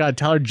like, oh my god,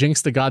 Tyler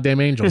jinxed the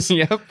goddamn Angels.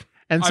 Yep.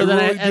 And so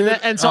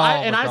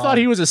I thought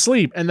he was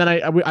asleep, and then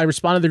I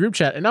responded to the group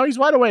chat, and now he's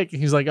wide awake.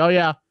 And he's like, oh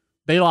yeah,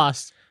 they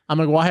lost. I'm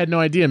like, well, I had no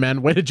idea,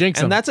 man. Way to jinx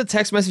them. And that's a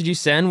text message you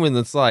send when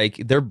it's like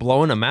they're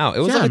blowing them out.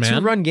 It was like a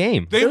 2-run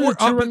game. They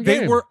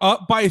were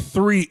up by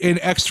 3 in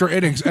extra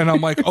innings, and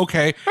I'm like,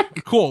 okay,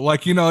 cool.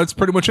 Like, that's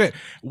pretty much it.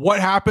 What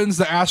happens?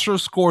 The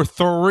Astros score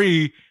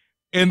 3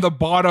 in the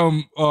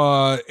bottom,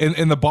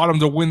 in the bottom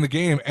to win the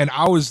game, and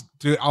I was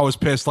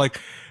pissed.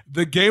 Like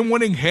the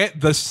game-winning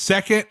hit, the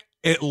second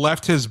it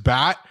left his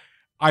bat,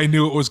 I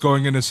knew it was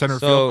going into center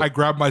field. I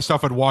grabbed my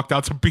stuff and walked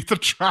out to beat the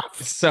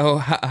traffic. So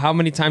how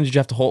many times did you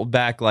have to hold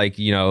back, like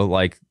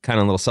kind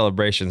of little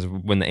celebrations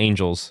when the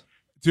Angels?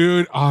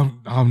 Dude,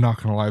 I'm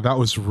not gonna lie, that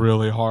was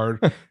really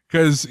hard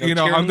because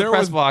I'm there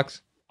with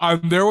box.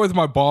 I'm there with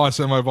my boss,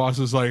 and my boss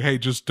is like, "Hey,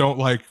 just don't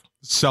like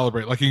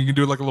celebrate. Like you can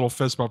do like a little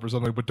fist bump or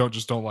something, but don't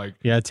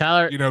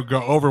Tyler,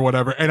 go over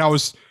whatever." And I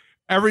was.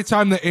 Every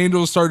time the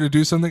Angels started to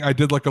do something, I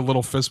did like a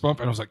little fist bump,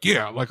 and I was like,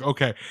 "Yeah, like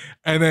okay."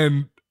 And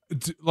then,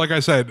 like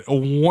I said,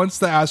 once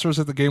the Astros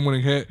hit the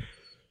game-winning hit,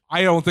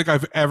 I don't think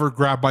I've ever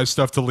grabbed my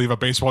stuff to leave a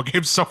baseball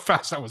game so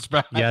fast. That was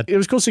bad. Yeah, it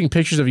was cool seeing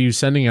pictures of you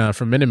sending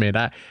from Minute Maid.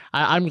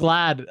 I'm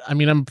glad. I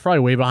mean, I'm probably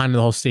way behind the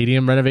whole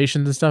stadium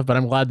renovations and stuff, but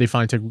I'm glad they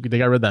finally they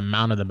got rid of that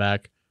mound in the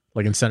back.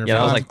 like in center Yeah, that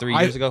field. was like 3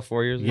 years ago,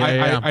 4 years ago.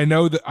 I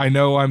know that. I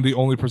know I'm the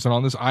only person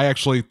on this. I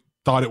actually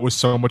thought it was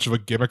so much of a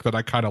gimmick that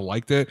I kind of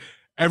liked it.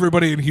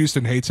 Everybody in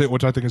Houston hates it,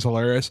 which I think is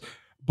hilarious.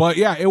 But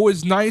yeah, it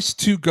was nice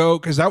to go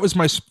because that was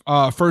my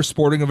first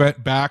sporting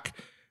event back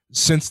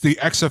since the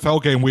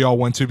XFL game we all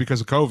went to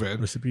because of COVID.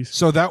 Recipes.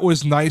 So that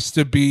was nice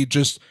to be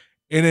just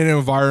in an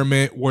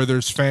environment where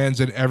there's fans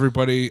and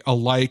everybody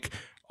alike.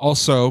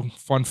 Also,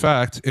 fun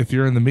fact, if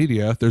you're in the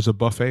media, there's a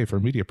buffet for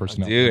media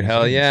personnel. Dude,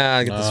 hell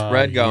yeah. Get the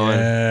spread going.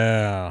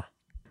 Yeah.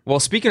 Well,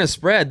 speaking of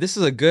spread, this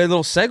is a good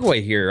little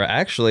segue here,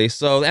 actually.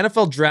 So the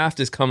NFL draft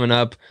is coming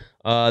up.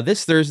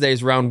 This Thursday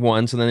is round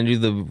 1. So then they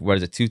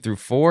do 2 through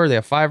 4? They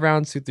have 5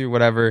 rounds, 2 through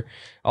whatever,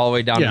 all the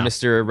way down to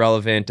Mr.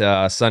 Irrelevant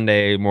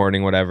Sunday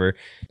morning, whatever.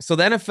 So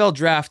the NFL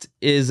draft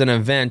is an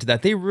event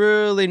that they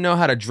really know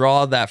how to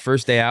draw that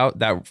first day out,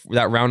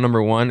 that round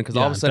number 1, because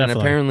all of a sudden,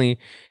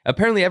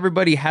 apparently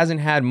everybody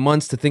hasn't had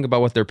months to think about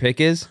what their pick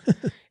is,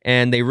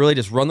 and they really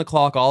just run the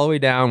clock all the way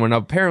down. When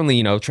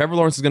apparently, Trevor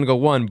Lawrence is going to go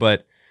 1,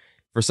 but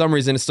for some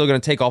reason, it's still going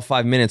to take all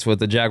 5 minutes with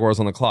the Jaguars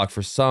on the clock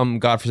for some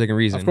godforsaken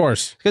reason. Of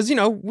course. Because,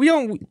 we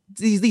don't,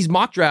 these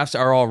mock drafts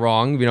are all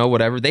wrong,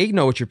 whatever. They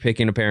know what you're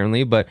picking,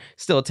 apparently, but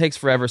still, it takes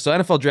forever. So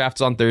NFL draft's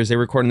on Thursday,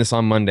 recording this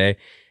on Monday.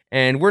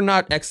 And we're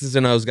not X's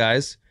and O's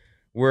guys.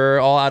 We're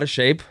all out of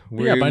shape.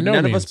 By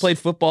none of us played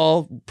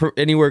football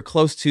anywhere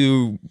close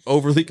to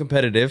overly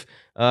competitive.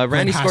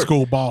 Randy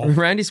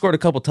scored a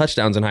couple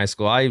touchdowns in high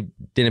school. I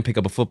didn't pick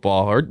up a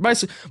football. Or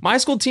my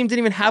school team didn't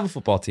even have a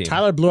football team.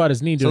 Tyler blew out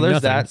his knee doing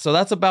nothing. That. So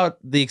that's about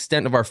the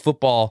extent of our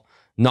football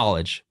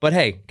knowledge. But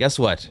hey, guess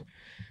what?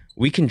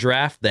 We can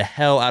draft the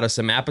hell out of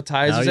some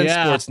appetizers and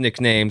sports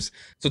nicknames.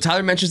 So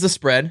Tyler mentions the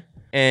spread.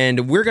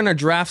 And we're going to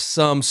draft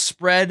some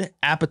spread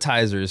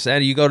appetizers.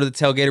 And you go to the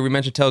tailgater. We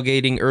mentioned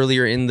tailgating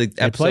earlier in the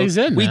episode. It plays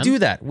in, we man. do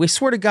that. We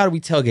swear to God,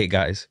 we tailgate,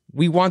 guys.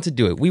 We want to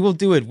do it. We will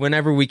do it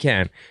whenever we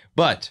can.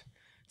 But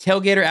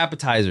tailgate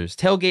appetizers,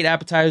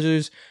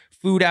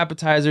 food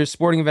appetizers,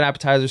 sporting event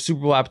appetizers,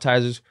 Super Bowl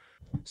appetizers.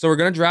 So we're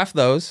going to draft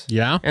those.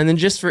 Yeah. And then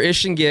just for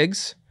ish and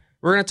gigs,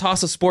 we're going to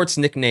toss a sports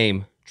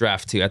nickname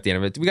draft too at the end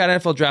of it. We got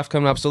NFL draft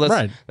coming up. So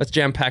let's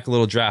jam pack a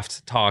little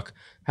draft talk,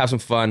 have some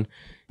fun.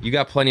 You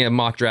got plenty of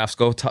mock drafts.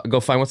 Go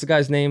find, what's the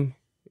guy's name?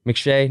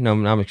 McShay? No,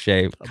 not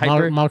McShay.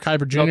 Kuiper? Mel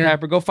Kiper Jr. Mel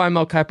Kiper. Go find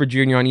Mel Kiper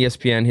Jr. on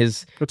ESPN.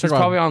 He's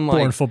probably on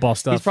boring football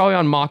stuff. He's probably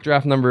on mock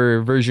draft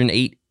number version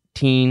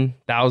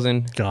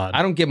 18,000. God,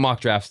 I don't get mock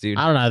drafts, dude.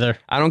 I don't either.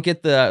 I don't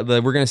get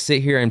the we're gonna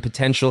sit here and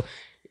potential.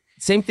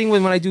 Same thing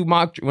when I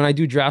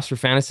do drafts for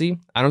fantasy.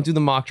 I don't do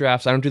the mock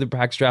drafts. I don't do the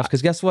practice drafts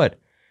because guess what?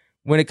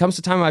 When it comes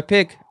to time of my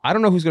pick, I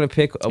don't know who's going to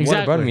pick one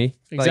in front of me.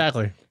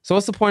 Exactly. So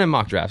what's the point of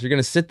mock drafts? You're going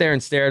to sit there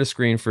and stare at a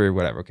screen for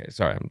whatever. Okay,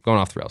 sorry, I'm going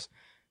off the rails.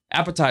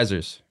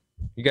 Appetizers.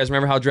 You guys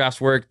remember how drafts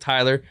work?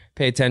 Tyler,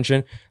 pay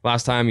attention.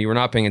 Last time you were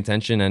not paying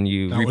attention and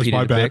you repeated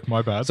my the bad. pick.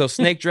 My bad. So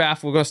snake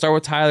draft, we're going to start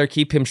with Tyler.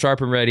 Keep him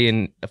sharp and ready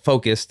and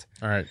focused.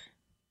 All right.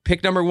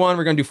 Pick number 1,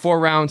 we're going to do 4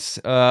 rounds.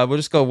 We'll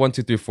just go 1,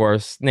 2, 3, 4.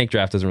 Snake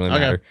draft doesn't really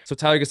matter. So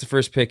Tyler gets the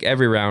first pick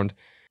every round.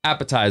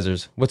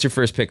 Appetizers. What's your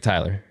first pick,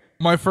 Tyler?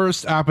 My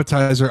first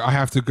appetizer, I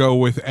have to go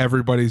with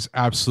everybody's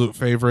absolute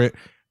favorite,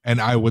 and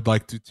I would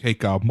like to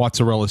take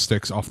mozzarella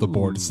sticks off the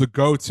board. It's the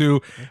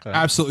go-to.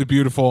 Absolutely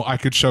beautiful. I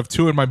could shove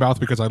 2 in my mouth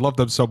because I love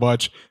them so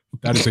much.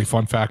 That is a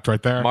fun fact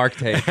right there. Mark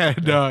tape.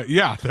 And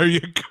there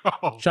you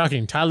go.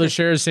 Shocking. Tyler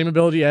shares the same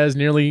ability as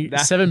nearly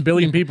 7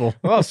 billion people.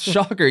 Well,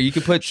 shocker. You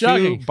could put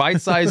 2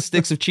 bite-sized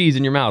sticks of cheese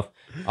in your mouth.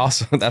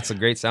 Also, that's a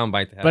great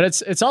soundbite to have. But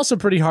it's also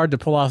pretty hard to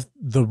pull off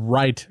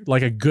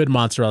a good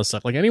mozzarella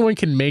stick. Like anyone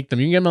can make them.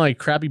 You can get them like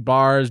crappy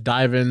bars,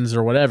 dive-ins,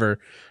 or whatever.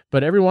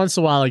 But every once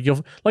in a while,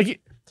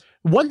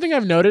 one thing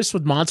I've noticed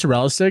with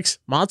mozzarella sticks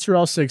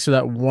are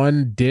that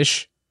one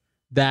dish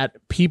that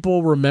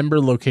people remember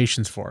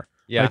locations for.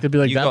 Yeah, like they'd be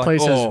like, that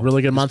place has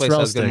really good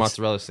mozzarella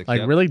sticks.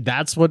 Like really,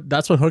 that's what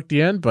hooked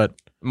you in. But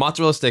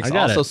mozzarella sticks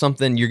also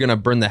something you're gonna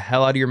burn the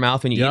hell out of your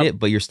mouth when you eat it,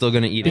 but you're still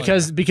gonna eat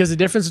it because the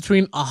difference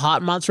between a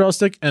hot mozzarella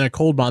stick and a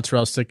cold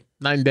mozzarella stick,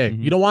 night and day.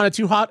 Mm-hmm. You don't want it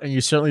too hot, and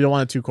you certainly don't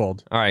want it too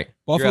cold. All right,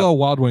 Buffalo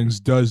Wild Wings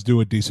does do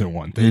a decent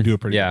one. They do a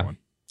pretty good one.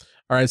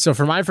 All right, so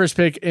for my first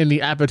pick in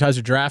the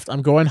appetizer draft,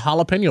 I'm going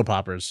jalapeno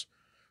poppers.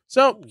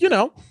 So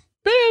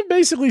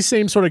basically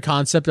same sort of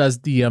concept as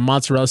the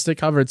mozzarella stick.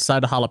 However, it's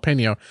side of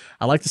jalapeno.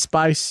 I like the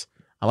spice.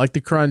 I like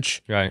the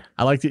crunch. Right.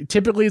 I like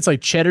typically it's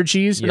like cheddar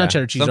cheese, not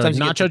cheddar cheese, sometimes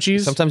nacho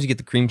cheese. Sometimes you get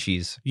the cream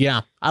cheese.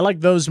 Yeah, I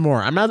like those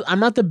more. I'm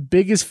not the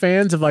biggest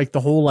fans of like the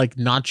whole like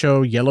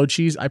nacho yellow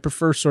cheese. I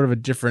prefer sort of a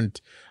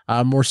different,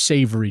 more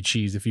savory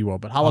cheese, if you will.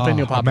 But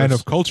jalapeno poppers. A man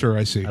of culture,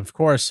 I see. Of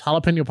course,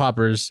 jalapeno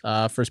poppers.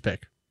 First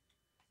pick.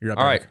 You're up.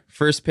 All right,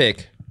 first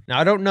pick. Now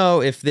I don't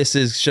know if this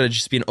should it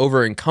just be an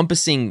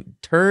over-encompassing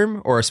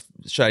term or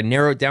should I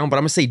narrow it down? But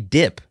I'm gonna say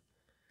dip.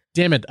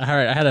 Damn it. All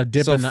right, I had a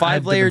dip. So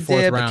 5-layer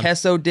dip, a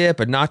queso dip,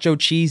 a nacho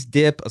cheese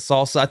dip, a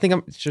salsa. I think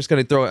I'm just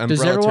going to throw an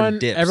umbrella term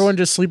dips. Everyone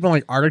just sleep on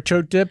like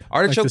artichoke dip?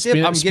 Artichoke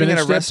dip, I'm getting at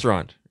a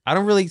restaurant.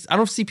 I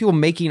don't see people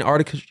making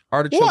artichoke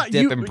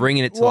dip and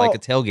bringing it to like a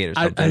tailgate or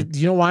something.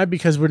 You know why?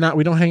 Because we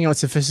don't hang out with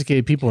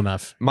sophisticated people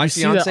enough. My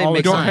fiance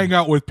don't hang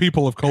out with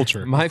people of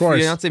culture. My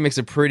fiance makes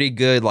a pretty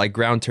good like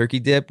ground turkey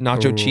dip,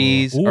 nacho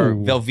cheese or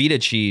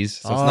Velveeta cheese,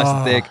 so it's nice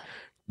and thick.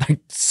 Like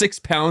 6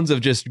 pounds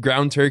of just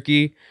ground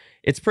turkey.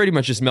 It's pretty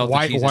much just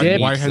melted cheese.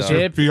 Why has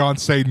your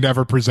fiance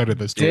never presented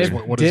this to us?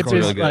 What is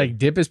going on?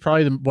 Dip is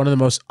probably one of the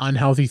most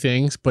unhealthy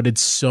things, but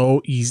it's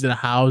so easy to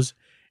house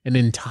an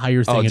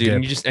entire thing. Oh,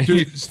 dude,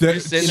 of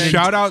dip.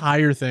 Shout out,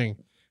 entire thing.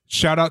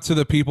 Shout out to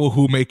the people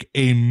who make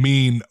a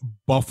mean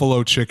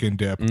buffalo chicken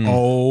dip.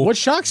 Oh, what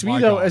shocks me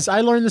though is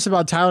I learned this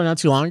about Tyler not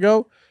too long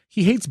ago.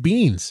 He hates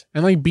beans,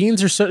 and like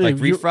beans are so like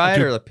refried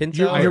or the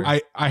pinto.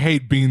 I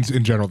hate beans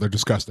in general. They're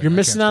disgusting. You're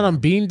missing out on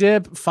bean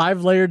dip,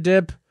 5-layer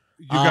dip.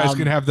 You guys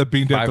can have the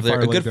bean dip. A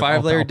good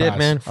 5-layer dip,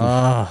 man.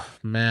 Oh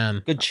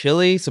man, good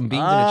chili, some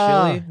beans in a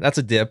chili. That's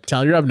a dip.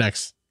 Tyler, you're up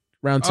next.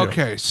 Round 2.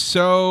 Okay,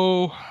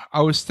 so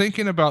I was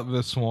thinking about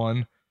this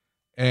one,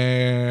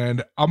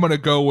 and I'm gonna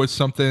go with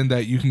something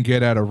that you can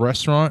get at a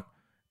restaurant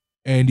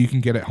and you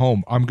can get at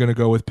home. I'm gonna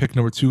go with pick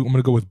number 2. I'm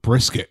gonna go with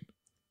brisket.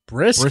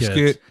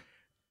 Brisket.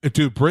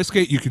 Dude,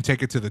 brisket, you can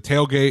take it to the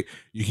tailgate.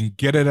 You can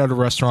get it at a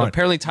restaurant. So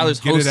apparently Tyler's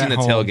hosting the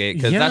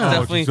tailgate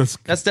because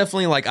that's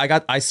definitely like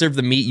I serve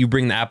the meat, you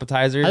bring the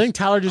appetizers. I think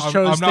Tyler just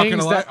chose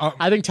things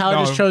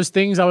just chose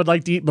things I would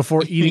like to eat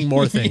before eating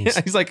more things.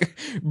 He's like,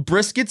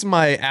 brisket's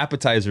my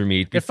appetizer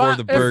meat before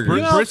the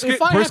burger.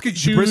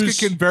 Brisket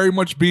can very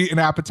much be an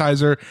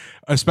appetizer,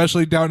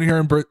 especially down here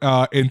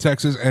in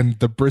Texas, and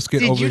the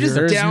brisket over here.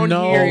 There's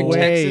no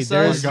way.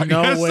 There's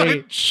no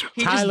way.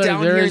 Tyler,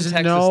 there is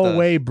no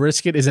way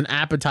brisket is an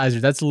appetizer.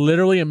 That's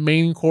literally a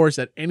main course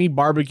at any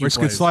barbecue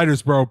brisket place.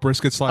 Sliders, bro.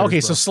 Brisket sliders.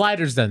 Okay, bro. So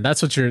sliders then.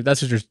 That's what you're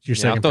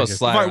saying.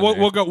 Right,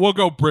 we'll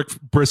go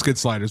brisket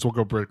sliders. We'll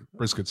go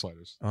brisket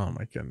sliders. Oh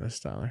my goodness,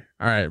 Tyler.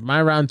 All right,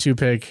 my round 2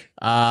 pick.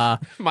 My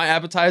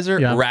appetizer,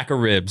 rack of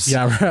ribs.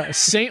 Yeah,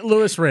 St.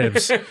 Louis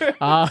ribs. So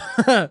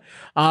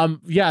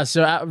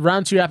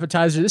round 2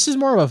 appetizer. This is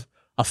more of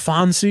a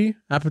fancy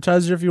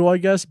appetizer, if you will, I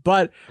guess.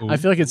 But I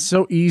feel like it's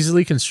so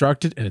easily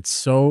constructed and it's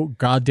so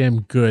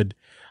goddamn good.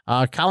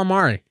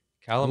 Calamari.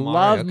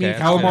 Love me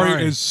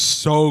calamari is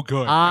so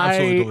good.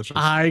 Absolutely delicious.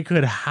 I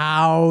could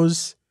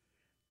house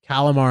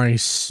calamari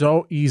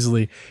so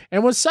easily.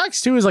 And what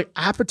sucks too is like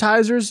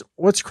appetizers,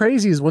 what's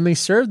crazy is when they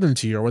serve them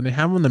to you or when they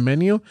have them on the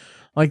menu,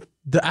 like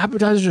the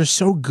appetizers are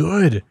so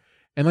good.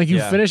 And like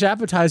you finish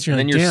appetizer,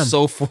 and you're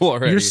so full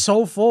already. You're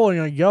so full, and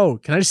you're like, yo,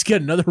 can I just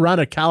get another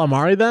round of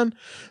calamari then?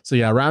 So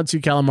yeah, round 2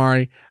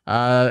 calamari.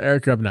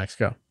 Eric, you're up next.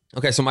 Go.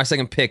 Okay, so my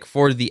second pick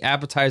for the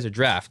appetizer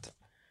draft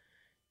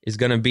is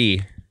gonna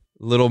be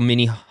little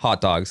mini hot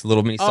dogs,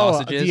 little mini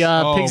sausages.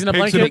 The pigs in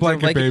a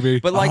blanket, baby.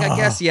 But like, I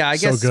guess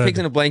pigs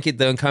in a blanket,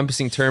 the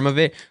encompassing term of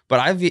it.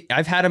 But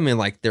I've had them in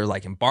like they're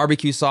like in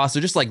barbecue sauce.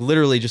 They're just like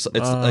literally just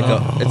it's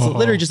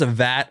literally just a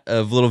vat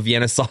of little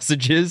Vienna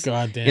sausages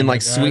in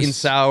like sweet and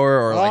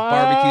sour or like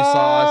barbecue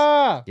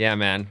sauce. Yeah,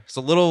 man. So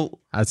little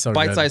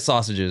bite-sized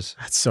sausages.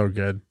 That's so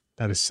good.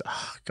 That is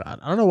God.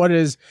 I don't know what it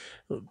is.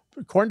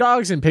 Corn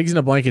dogs and pigs in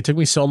a blanket took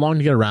me so long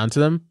to get around to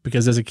them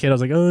because as a kid I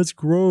was like, oh, it's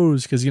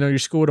gross because your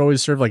school would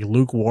always serve like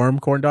lukewarm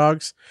corn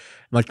dogs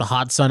and like the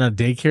hot sun at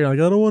daycare. Like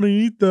I don't want to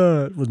eat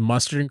that with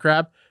mustard and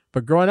crap.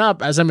 But growing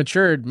up, as I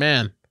matured,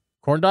 man,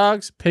 corn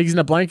dogs, pigs in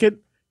a blanket,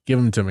 give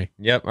them to me.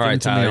 Yep. All right,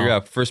 Tyler, you're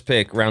up. First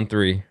pick, round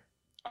 3.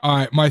 All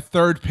right, my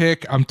third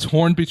pick. I'm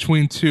torn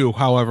between 2.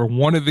 However,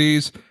 one of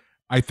these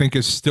I think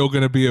is still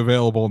going to be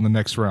available in the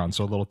next round.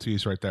 So a little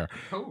tease right there.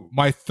 Oh.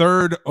 My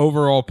third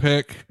overall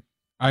pick.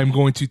 I'm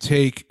going to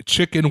take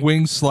chicken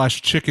wings /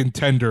 chicken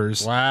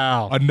tenders.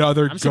 Wow.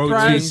 Another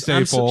go-to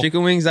staple.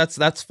 Chicken wings,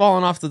 that's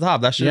falling off the top.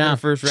 That should have been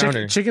the first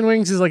rounder. Chicken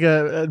wings is like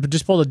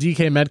just pulled a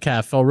DK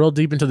Metcalf, fell real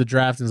deep into the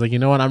draft and was like, you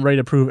know what? I'm ready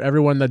to prove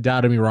everyone that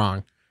doubted me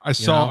wrong. I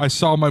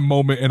saw my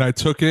moment and I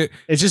took it.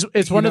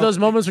 It's one of those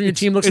moments when your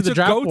team looks at the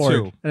draft board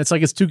and it's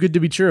like it's too good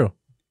to be true.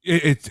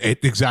 It's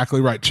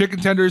exactly right. Chicken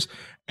tenders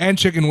and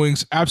chicken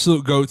wings,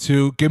 absolute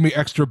go-to. Give me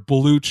extra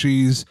blue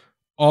cheese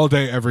all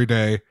day, every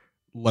day.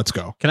 Let's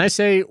go. Can I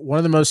say one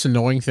of the most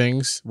annoying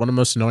traits,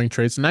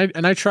 and I've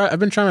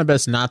been trying my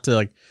best not to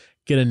like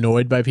get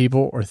annoyed by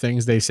people or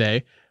things they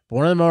say. But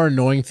one of the more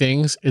annoying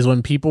things is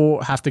when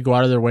people have to go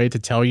out of their way to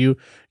tell you,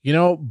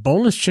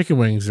 boneless chicken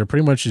wings are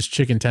pretty much just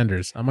chicken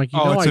tenders. I'm like,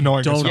 it's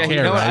annoying. Don't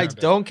care. I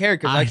don't care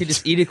because I could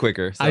just eat it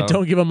quicker. So. I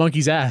don't give a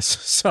monkey's ass.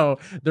 So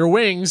they're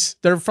wings.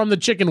 They're from the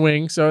chicken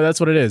wing. So that's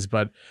what it is.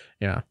 But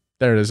yeah.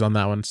 There it is on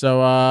that one.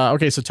 So,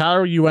 okay, so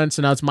Tyler, you went,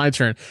 so now it's my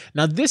turn.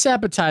 Now, this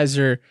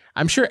appetizer,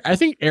 I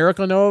think Eric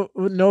will know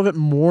of it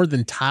more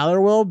than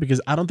Tyler will because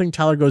I don't think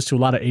Tyler goes to a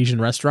lot of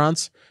Asian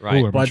restaurants.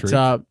 Right.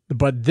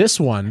 But this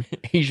one.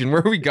 Asian,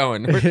 where are we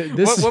going?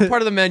 What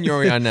part of the menu are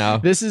we on now?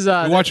 This is.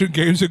 You're watching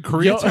games in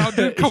Koreatown,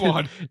 dude? Come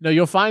on. No,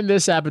 you'll find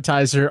this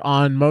appetizer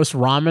on most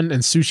ramen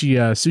and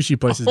sushi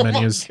places'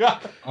 menus.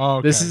 Oh,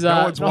 okay. This is.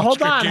 Hold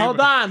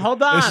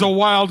on. This is a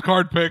wild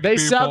card pick. They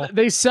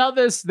sell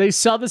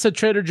this at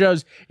Trader Joe's.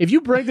 If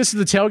you bring this to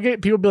the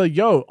tailgate, people will be like,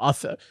 yo,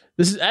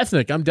 this is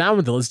ethnic. I'm down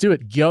with it. Let's do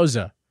it.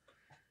 Gyoza.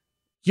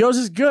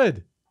 Gyoza's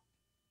good.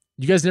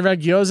 You guys never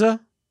had gyoza?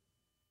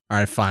 All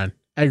right, fine.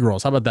 Egg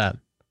rolls. How about that?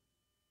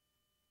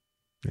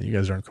 Yeah, you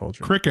guys aren't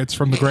cultured. Crickets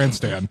from the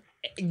grandstand.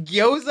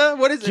 Gyoza?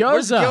 What is it?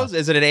 What's gyoza?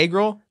 Is it an egg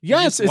roll?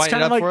 Yeah, it's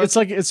kind of like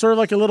it's sort of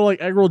like a little like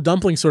egg roll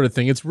dumpling sort of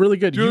thing. It's really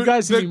good. Dude, you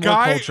guys the need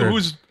more culture.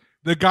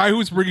 The guy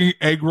who's bringing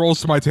egg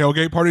rolls to my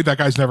tailgate party, that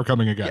guy's never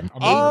coming again.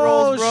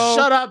 Oh,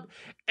 shut up.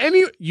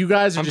 You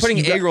guys are I'm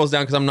putting egg rolls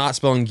down because I'm not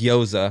spelling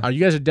gyoza. You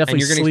guys are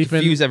definitely and you're sleeping.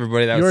 Confuse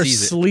everybody that You're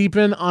sees it.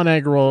 sleeping on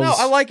egg rolls. No,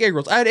 I like egg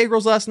rolls. I had egg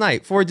rolls last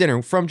night for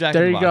dinner from Jack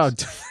in the Box. There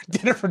you go.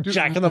 Dinner from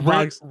Jack in the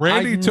Box.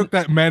 Randy took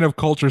that man of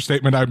culture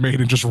statement I made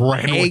and just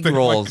ran with it. Egg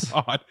rolls.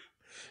 Oh, God.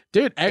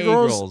 Dude, egg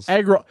rolls.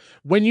 Egg roll.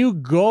 When you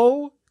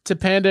go to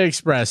Panda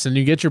Express and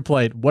you get your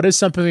plate, what is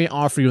something they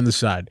offer you on the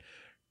side?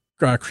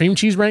 Cream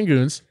cheese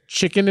rangoons,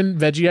 chicken and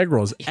veggie egg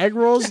rolls. Egg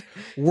rolls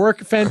work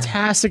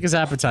fantastic as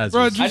appetizers.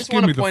 Bro, I just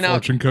want to point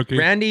out,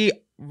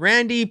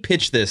 Randy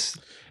pitched this.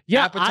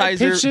 Yeah,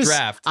 appetizer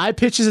draft. I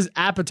pitched this as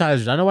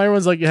appetizers. I know why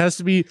everyone's like, it has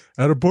to be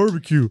at a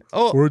barbecue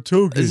or a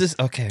tailgate. Is this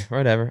okay?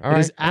 Whatever. All it right.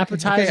 is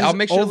appetizers. Okay, I'll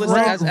make sure the list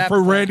has appetizers.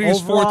 For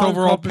Randy's fourth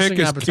overall pick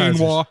is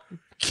quinoa.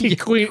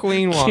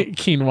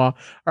 Quinoa. All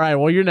right,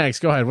 well, you're next.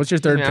 Go ahead. What's your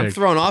third pick? I'm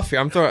thrown off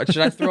here. Should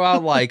I throw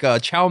out like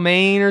chow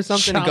mein or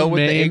something to go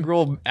with the egg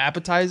roll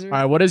appetizer? All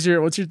right, what's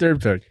your third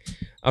pick?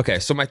 Okay,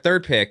 so my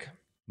third pick,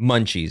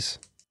 Munchies.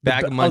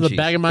 Bag of Munchies. The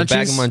bag of Munchies? The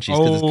bag of Munchies,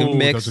 because it's a good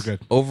mix. Those are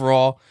good.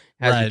 Overall,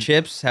 has your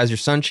chips, has your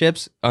Sun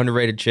Chips,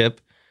 underrated chip,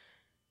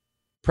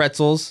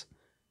 pretzels,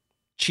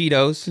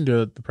 Cheetos. You can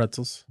do the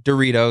pretzels.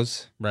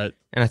 Doritos. Right.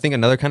 And I think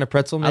another kind of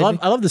pretzel, maybe?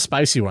 I love the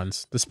spicy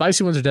ones. The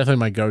spicy ones are definitely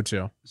my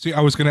go-to. See, I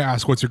was going to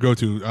ask, what's your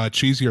go-to?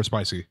 Cheesy or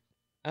spicy?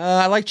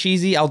 I like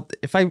cheesy.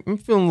 If I'm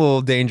feeling a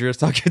little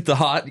dangerous, I'll get the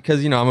hot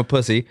because I'm a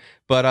pussy.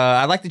 But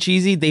I like the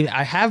cheesy.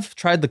 I have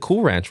tried the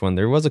Cool Ranch one.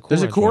 There was a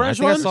Cool Ranch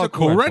one. I think I saw a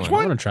Cool Ranch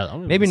one. I'm gonna try that.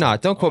 Maybe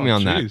not. Don't quote me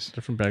on that.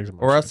 Different bags of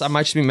or else I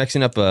might just be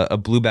mixing up a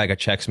blue bag of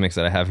Chex Mix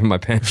that I have in my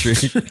pantry.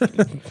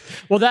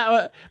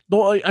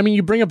 Well,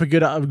 you bring up a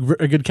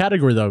good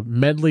category though.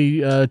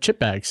 Medley chip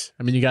bags.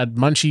 I mean, you got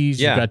Munchies.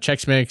 You got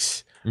Chex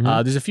Mix.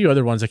 Mm-hmm. There's a few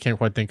other ones I can't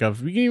quite think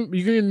of. You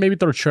can maybe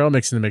throw Trail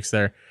Mix in the mix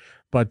there.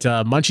 But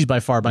Munchies by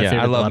far my favorite.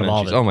 I love out of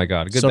all of Munchies. it. Oh my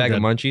god, a good bag of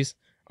Munchies.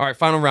 All right,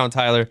 final round,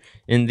 Tyler.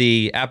 In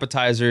the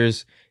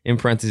appetizers, in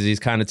parentheses,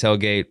 kind of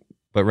tailgate,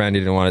 but Randy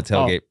didn't want to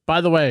tailgate.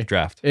 By the way,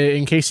 draft.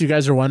 In case you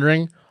guys are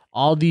wondering,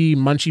 all the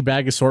Munchie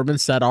bag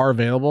assortments that are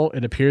available,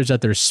 it appears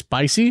that they're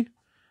spicy,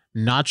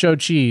 nacho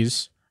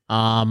cheese,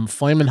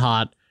 flamin'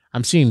 hot.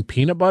 I'm seeing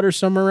peanut butter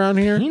somewhere around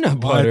here.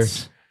 Peanut butter.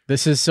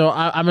 This is so.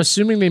 I'm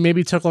assuming they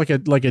maybe took like a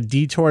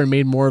detour and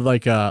made more of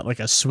like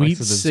a sweet,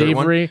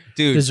 savory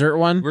dessert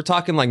one. We're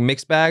talking like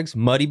mixed bags,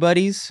 Muddy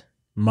Buddies.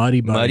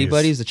 Muddy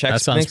Buddies, the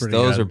Chex Mix.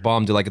 Those are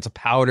bomb. Dude, like it's a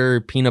powder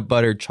peanut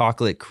butter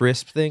chocolate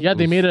crisp thing. Yeah,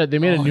 they made a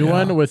new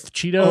one with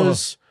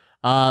Cheetos.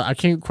 I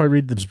can't quite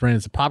read the brand.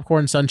 It's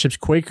popcorn, Sun Chips,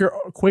 Quaker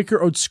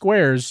Oat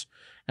Squares,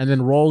 and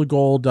then Rolled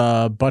Gold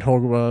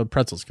butthole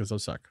pretzels because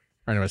those suck.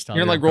 Anyways, you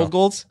don't like Rolled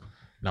Golds?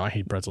 No, I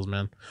hate pretzels,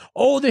 man.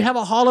 Oh, they have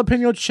a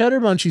jalapeno cheddar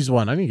munchies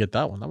one. I need to get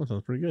that one. That one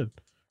sounds pretty good.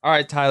 All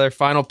right, Tyler,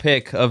 final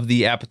pick of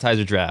the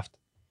appetizer draft.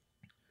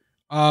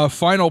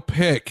 Final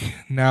pick.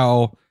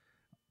 Now,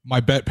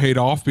 my bet paid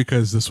off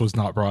because this was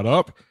not brought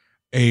up.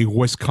 A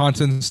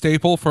Wisconsin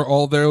staple for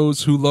all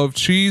those who love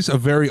cheese, a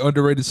very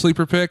underrated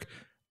sleeper pick.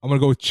 I'm going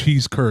to go with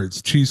cheese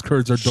curds. Cheese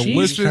curds are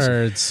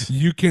delicious.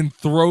 You can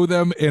throw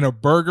them in a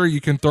burger.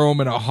 You can throw them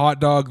in a hot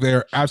dog.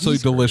 They're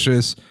absolutely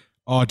delicious.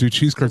 Oh, dude,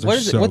 cheese curds are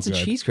so good. What's a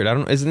cheese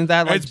curd? Isn't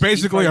that like... It's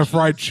basically a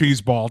fried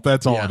cheese ball.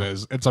 That's all it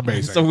is. It's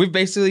amazing. So we've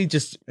basically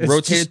just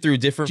rotated through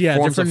different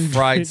forms of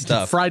fried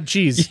stuff. Fried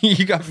cheese.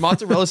 You got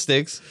mozzarella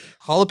sticks,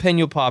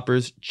 jalapeno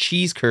poppers,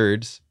 cheese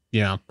curds.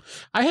 Yeah.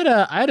 I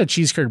had a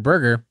cheese curd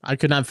burger. I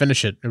could not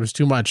finish it. It was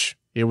too much.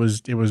 It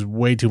was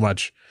way too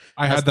much.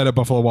 I had that at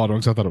Buffalo Wild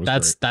Wings. I thought it was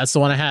great. That's the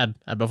one I had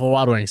at Buffalo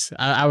Wild Wings.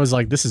 I was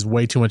like, this is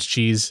way too much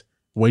cheese,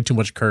 way too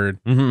much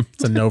curd. Mm-hmm.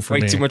 It's a no for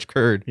me. Way too much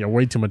curd. Yeah,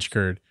 way too much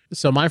curd.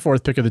 So my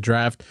fourth pick of the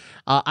draft,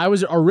 I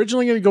was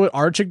originally going to go with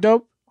artichoke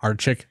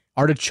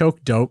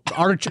dope.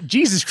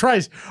 Jesus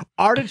Christ.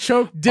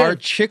 Artichoke dip.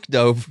 Artichoke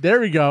dope.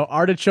 There we go.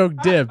 Artichoke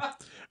dip.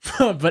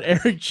 But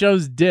Eric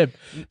chose dip.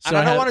 So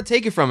I don't want to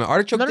take it from it.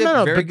 Artichoke dip,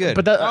 very good.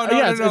 But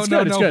it's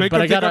good. It's good.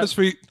 But I got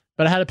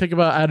But I had to pick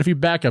I had a few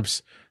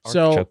backups.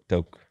 Artichoke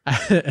dope.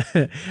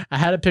 I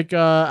had to pick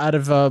out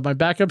of my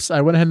backups.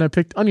 I went ahead and I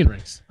picked onion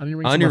rings.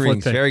 Onion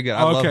rings, very good.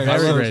 I love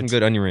some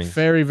good onion rings.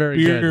 Very,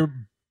 very good.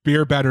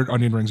 Beer battered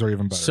onion rings are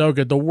even better. So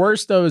good. The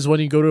worst though is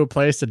when you go to a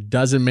place that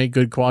doesn't make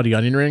good quality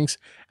onion rings,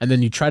 and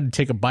then you try to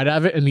take a bite out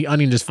of it, and the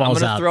onion just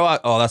falls out.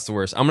 Oh, that's the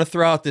worst. I'm gonna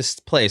throw out this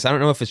place. I don't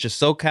know if it's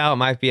just SoCal. It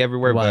might be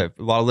everywhere, but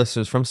a lot of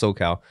listeners from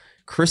SoCal.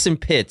 Chris and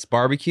Pitt's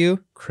barbecue.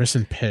 Chris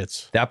and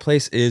Pitt's. That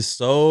place is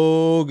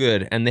so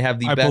good, and they have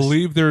the best. I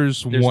believe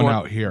there's one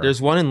out here.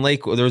 There's one in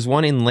Lakewood. There's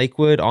one in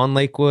Lakewood, on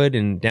Lakewood,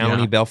 in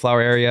Downey,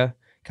 Bellflower area.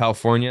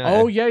 California.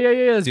 Oh yeah.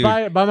 It's Dude.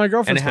 by my And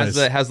girlfriend's it has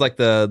place. has like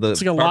the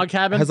It's like a log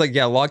cabin? It has like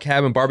log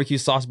cabin barbecue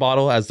sauce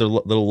bottle as their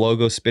little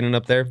logo spinning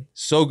up there.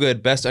 So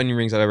good, best onion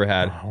rings I've ever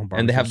had. Oh,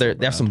 And they have barbecue's so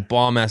they have some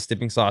bomb ass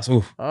dipping sauce.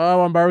 Ooh. I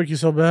want barbecue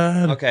so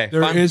bad. Okay,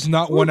 There is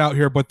not one out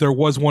here, but there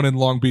was one in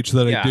Long Beach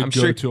that I did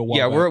go to a while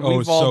Yeah, back. we've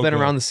it's all so been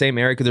good. around the same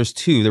area because there's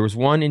two. There was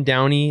one in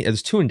Downey.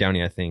 There's two in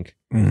Downey, I think.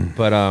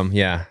 But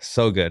yeah,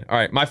 so good. All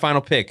right, my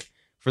final pick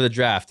for the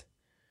draft: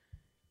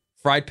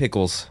 fried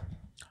pickles.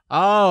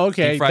 Oh,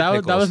 okay. Deep fried That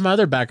was pickles. my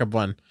other backup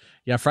one.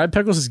 Yeah, fried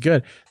pickles is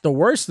good. The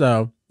worst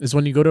though is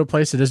when you go to a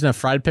place that doesn't have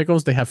fried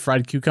pickles, they have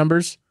fried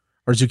cucumbers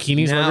or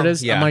zucchinis, Now- whatever it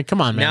is. yeah. I'm like,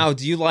 come on, man. Now,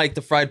 do you like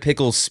the fried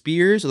pickles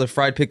spears or the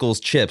fried pickles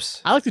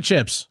chips? I like the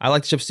chips. I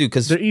like the chips too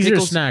because They're easier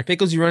to snack.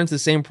 Pickles, you run into the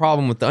same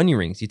problem with the onion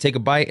rings. You take a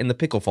bite and the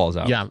pickle falls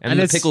out. Yeah, and and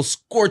the it's- pickle's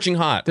scorching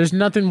hot. There's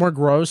nothing more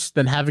gross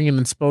than having an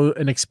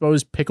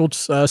exposed pickled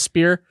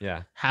spear,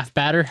 Yeah, half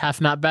batter,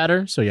 half not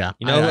batter. So yeah,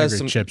 you know who I has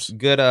agree. Chips.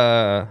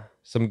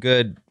 some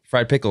good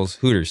fried pickles?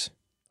 Hooters,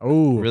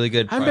 Oh, really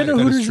good. I haven't been to That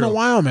is Hooters in a true.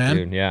 while, man.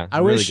 Dude, yeah, I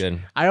really wish-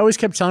 good. I always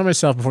kept telling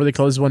myself before they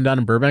closed one down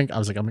in Burbank, I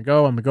was like, I'm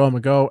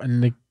gonna go,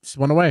 and they just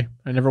went away.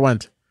 I never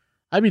went.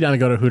 I'd be down to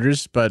go to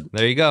Hooters, but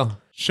There you go.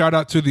 Shout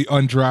out to the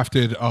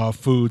undrafted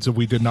foods that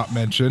we did not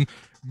mention: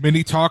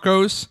 mini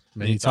tacos,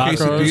 mini tacos,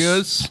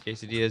 quesadillas,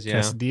 Quesadillas, yeah.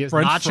 quesadillas,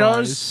 French nachos,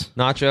 fries.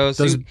 Nachos.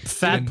 those See,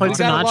 fat and plates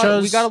we of got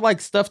nachos. we got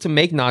like stuff to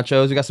make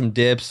nachos. We got some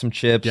dips, some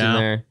chips in Yeah.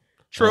 there.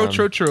 True. But shout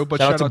out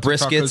shout to out to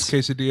briskets.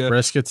 tacos, quesadilla,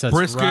 briskets. That's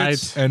briskets,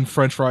 right. and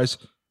French fries.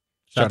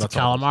 Shout out to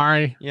all.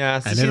 calamari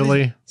Yeah, and see,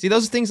 Italy. See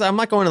those things. I'm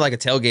not going to like a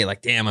tailgate.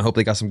 Like, damn, I hope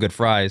they got some good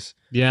fries.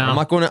 Yeah, I'm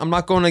not going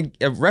to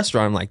a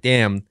restaurant. I'm like,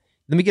 damn,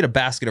 let me get a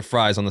basket of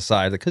fries on the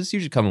side because it's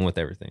usually coming with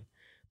everything.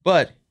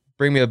 But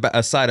bring me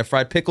a side of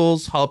fried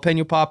pickles,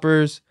 jalapeno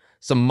poppers,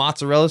 some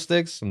mozzarella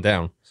sticks. I'm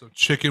down. So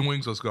chicken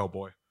wings. Let's go,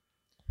 boy.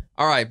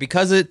 All right,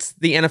 because it's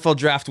the NFL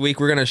draft week,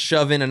 we're gonna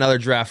shove in another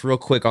draft real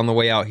quick on the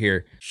way out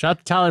here. shout out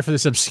to Tyler for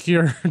this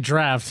obscure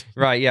draft.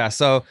 Right? Yeah.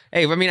 So,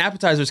 hey, I mean,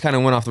 appetizers kind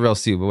of went off the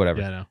rails too, but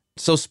whatever. Yeah, no.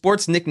 So,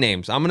 sports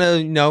nicknames. I'm gonna,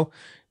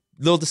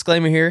 little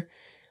disclaimer here.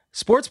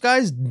 Sports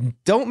guys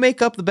don't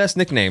make up the best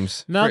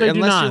nicknames. No, they do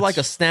unless not. you're like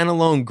a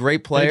standalone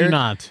great They player. do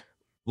not.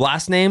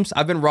 Last names,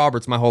 I've been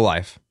Roberts my whole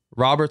life.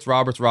 Roberts.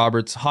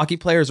 Hockey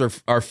players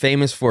are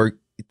famous for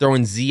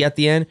throwing Z at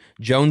the end.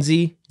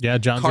 Jonesy, Yeah,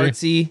 John.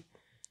 Cartsy,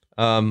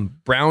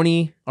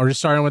 Brownie. Or just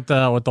starting with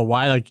the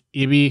Y, like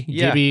Ibby,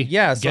 Yeah, Gibby,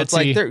 yeah. So it's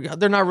like Getsy.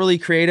 they're not really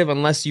creative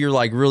unless you're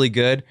like really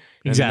good.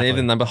 And Exactly.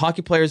 even then, but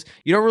hockey players,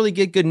 you don't really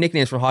get good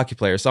nicknames for hockey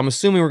players. So I'm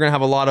assuming we're gonna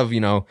have a lot of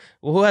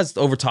who has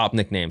over top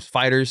nicknames?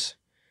 Fighters,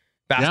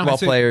 basketball I'd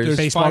say players, there's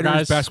Baseball fighters,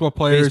 guys. basketball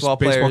players, baseball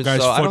players. guys,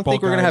 So I don't football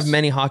think we're gonna guys. have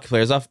many hockey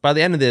players. By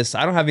the end of this,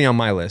 I don't have any on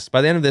my list.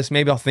 By the end of this,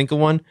 maybe I'll think of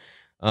one.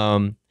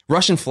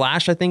 Russian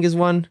Flash, I think, is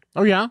one.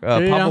 Oh yeah, yeah.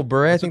 Pavel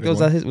Bure, I That's a think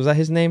good was that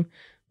his name.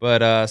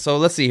 But so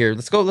let's see here.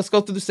 Let's go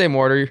through the same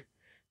order.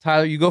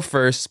 Tyler, you go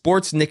first.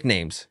 Sports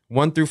nicknames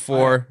 1 through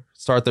 4.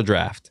 Start the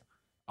draft.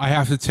 I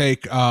have to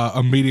take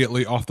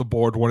immediately off the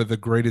board one of the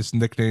greatest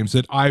nicknames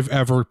that I've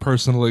ever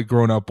personally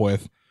grown up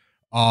with.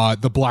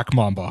 The Black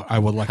Mamba. I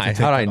would like to take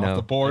How'd I that off know?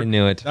 the board. I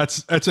knew it.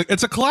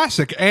 It's a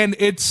classic, and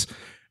it's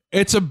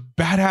a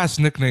badass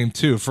nickname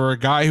too for a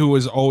guy who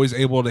was always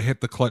able to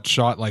hit the clutch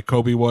shot like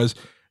Kobe was.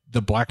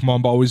 The Black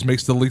Mamba always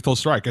makes the lethal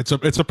strike. It's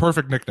a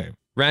perfect nickname.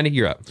 Randy,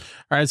 you're up.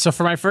 All right, so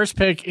for my first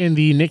pick in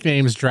the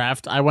nicknames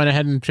draft, I went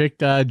ahead and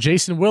picked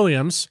Jason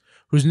Williams,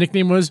 whose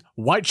nickname was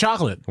White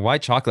Chocolate.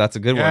 White chocolate. That's a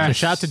good Yeah. one. So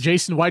shout out to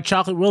Jason White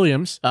Chocolate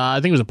Williams. I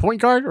think it was a point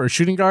guard or a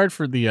shooting guard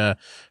for the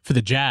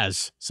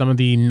Jazz. Some of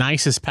the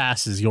nicest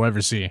passes you'll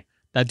ever see.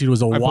 That dude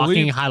was a walking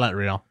believe- highlight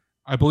reel.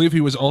 I believe he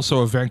was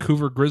also a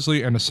Vancouver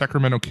Grizzly and a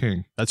Sacramento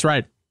King. That's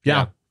right. Yeah,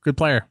 Yeah. good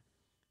player.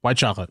 White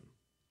Chocolate.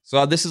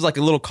 So this is like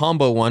a little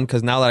combo one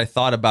because now that I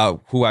thought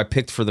about who I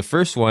picked for the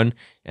first one,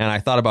 and I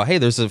thought about, hey,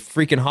 there's a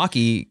freaking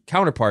hockey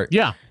counterpart.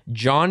 Yeah.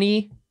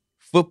 Johnny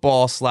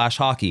Football /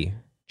 hockey.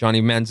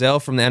 Johnny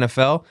Manziel from the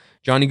NFL.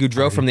 Johnny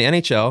Gaudreau from the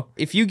NHL.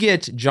 If you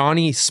get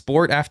Johnny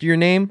Sport after your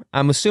name,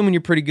 I'm assuming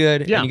you're pretty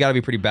good. Yeah. And you got to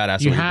be pretty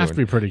badass. You at what you're have to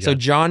doing. be pretty good. So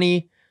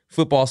Johnny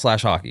Football /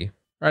 hockey.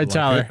 All right, Like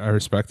Tyler. it. I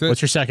respect it.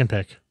 What's your second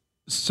pick?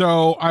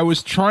 So I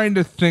was trying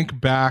to think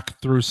back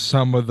through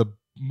some of the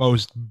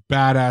most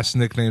badass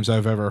nicknames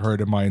I've ever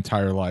heard in my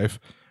entire life.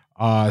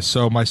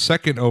 So my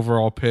second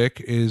overall pick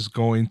is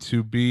going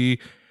to be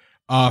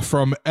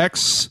from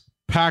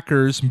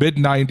ex-Packers,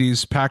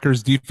 mid-90s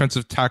Packers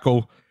defensive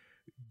tackle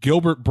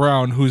Gilbert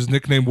Brown, whose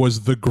nickname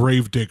was the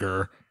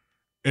Gravedigger.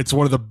 It's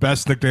one of the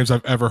best nicknames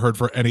I've ever heard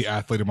for any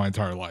athlete in my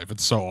entire life.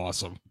 It's so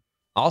awesome.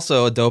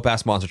 Also a dope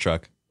ass monster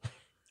truck.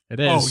 It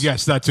is. Oh,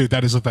 yes, that too.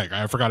 That is a thing.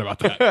 I forgot about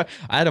that.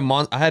 I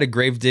had a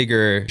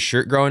Gravedigger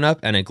shirt growing up,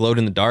 and it glowed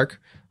in the dark.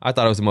 I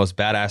thought it was the most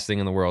badass thing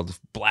in the world. It's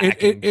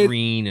black and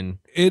green, and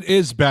It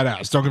is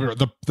badass. Don't get me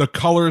wrong. The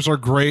colors are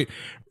great.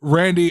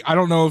 Randy, I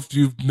don't know if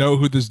you know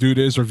who this dude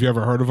is or if you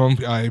ever heard of him.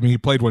 I mean, he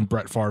played when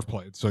Brett Favre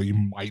played, so you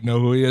might know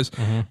who he is.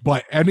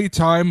 But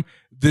anytime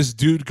this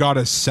dude got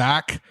a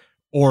sack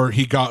or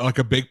he got like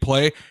a big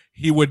play,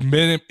 he would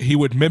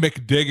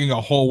mimic digging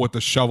a hole with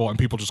a shovel, and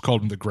people just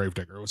called him the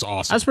Gravedigger. It was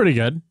awesome. That's pretty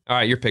good. All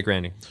right, your pick,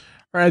 Randy.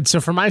 All right,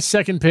 so for my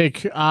second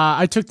pick,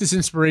 I took this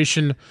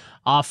inspiration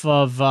off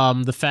of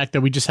the fact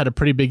that we just had a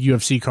pretty big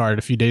UFC card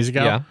a few days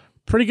ago. Yeah.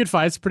 Pretty good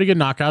fights, pretty good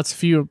knockouts, a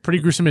few pretty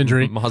gruesome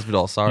injury.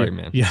 Masvidal, sorry,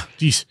 man. Yeah,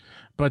 jeez.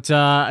 But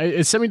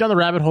it sent me down the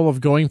rabbit hole of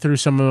going through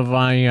some of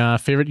my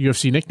favorite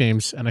UFC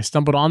nicknames, and I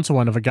stumbled onto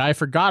one of a guy I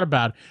forgot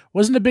about.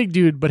 Wasn't a big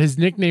dude, but his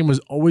nickname was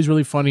always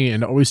really funny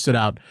and always stood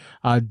out.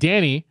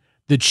 Danny,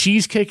 the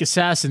Cheesecake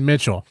Assassin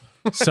Mitchell.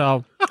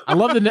 So I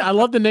love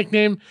the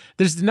nickname.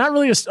 There's not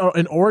really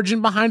an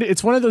origin behind it.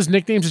 It's one of those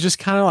nicknames that just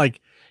kind of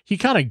like he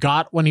kind of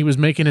got when he was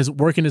working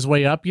his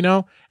way up,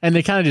 and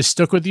they kind of just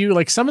stuck with you.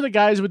 Like some of the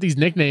guys with these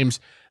nicknames,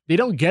 they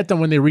don't get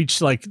them when they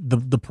reach like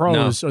the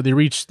pros or they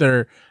reach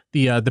the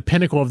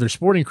pinnacle of their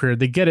sporting career.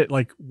 They get it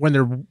like when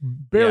they're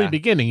barely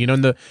beginning,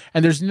 and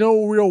there's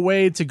no real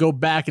way to go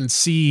back and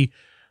see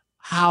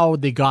how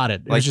they got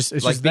it. It's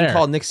just being there.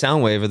 called Nick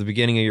Soundwave at the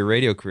beginning of your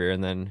radio career,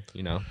 and then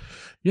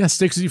Yeah,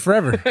 sticks with you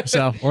forever.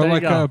 So or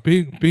like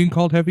being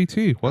called Heavy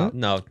T. What?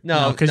 No,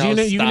 because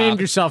you named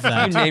yourself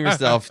that. You named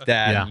yourself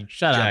that. Yeah, you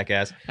shut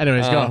jackass. up.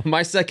 Anyways, go.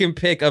 My second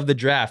pick of the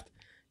draft.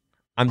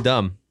 I'm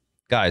dumb,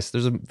 guys.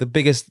 There's the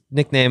biggest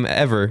nickname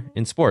ever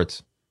in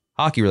sports,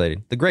 hockey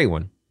related, the great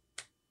one.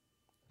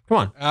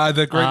 Come on,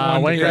 the great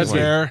one Wayne is Gretzky.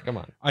 there. Come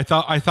on.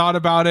 I thought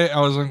about it. I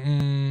was like,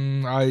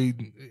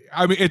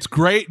 I mean, it's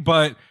great,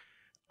 but.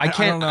 I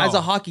can't, don't know. as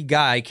a hockey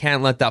guy, I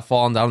can't let that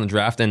fall down the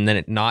draft and then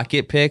it not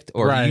get picked,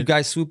 or Right. you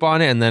guys swoop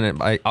on it and then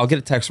I'll get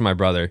a text from my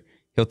brother.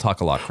 He'll talk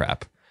a lot of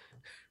crap.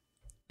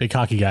 Big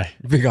hockey guy.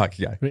 Big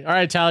hockey guy. All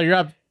right, Tyler, you're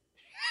up.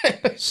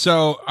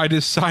 So I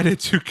decided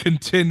to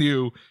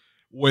continue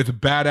with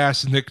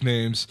badass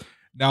nicknames.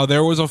 Now,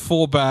 there was a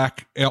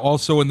fullback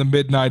also in the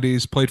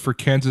mid-90s, played for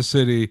Kansas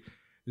City.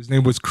 His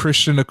name was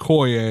Christian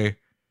Okoye,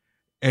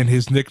 and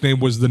his nickname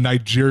was the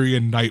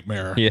Nigerian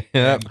Nightmare.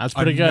 Yeah, that's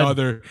pretty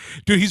good.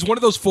 Dude, he's one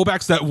of those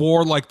fullbacks that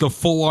wore like the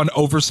full-on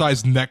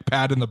oversized neck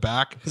pad in the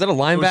back. Is that a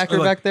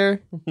linebacker back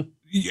there?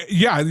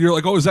 Yeah, you're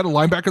like, oh, is that a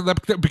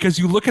linebacker? Because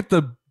you look at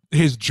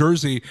his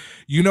jersey,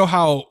 you know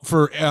how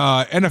for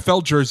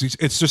NFL jerseys,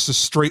 it's just a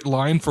straight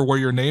line for where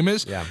your name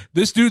is. Yeah.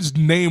 This dude's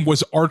name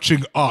was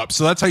arching up,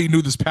 so that's how you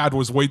knew this pad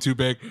was way too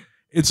big.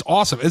 It's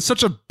awesome. It's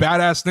such a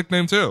badass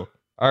nickname too.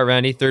 All right,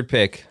 Randy, third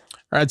pick.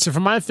 All right, so for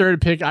my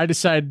third pick, I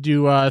decided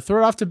to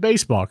throw it off to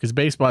baseball because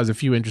baseball has a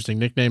few interesting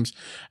nicknames.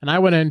 And I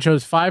went and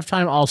chose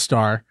five-time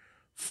All-Star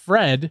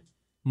Fred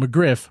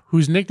McGriff,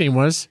 whose nickname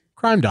was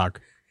Crime Dog.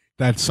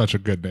 That's such a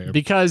good name.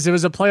 Because it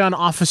was a play on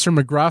Officer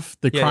McGruff,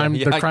 the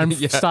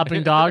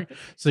crime-stopping dog.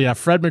 So yeah,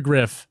 Fred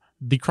McGriff,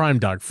 the crime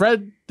dog.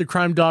 Fred, the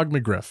crime dog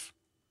McGriff.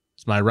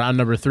 It's my round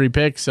number 3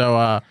 pick.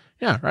 So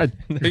yeah, right.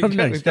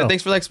 Next,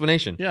 thanks for the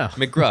explanation. Yeah.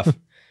 McGruff.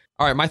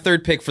 All right, my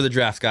third pick for the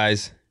draft,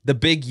 guys. The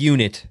big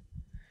unit.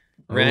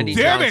 Randy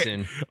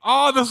Johnson.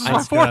 Oh, this is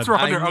my fourth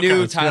rounder. I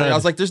knew Tyler. I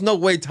was like, there's no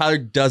way Tyler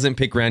doesn't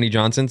pick Randy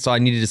Johnson, so I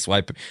needed to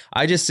swipe.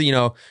 I just,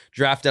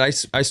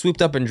 drafted. I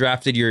swooped up and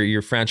drafted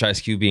your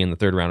franchise QB in the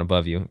third round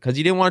above you because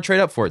you didn't want to trade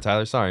up for it,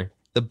 Tyler. Sorry.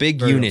 The big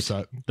Very unit.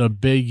 upset. The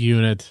big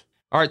unit.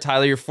 All right,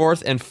 Tyler, your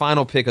fourth and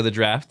final pick of the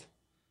draft.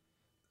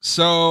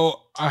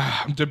 So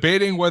I'm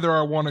debating whether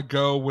I want to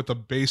go with a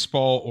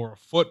baseball or a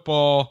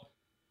football.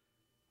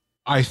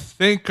 I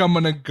think I'm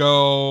going to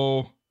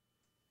go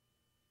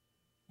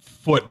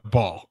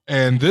football.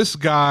 And this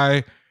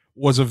guy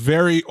was a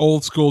very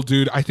old school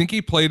dude. I think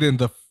he played in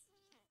the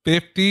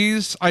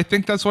 50s. I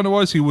think that's what it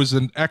was. He was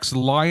an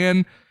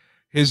ex-Lion.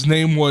 His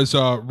name was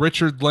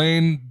Richard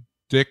Lane.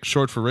 Dick,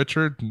 short for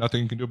Richard.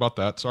 Nothing you can do about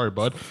that. Sorry,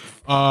 bud.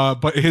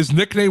 But his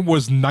nickname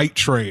was Night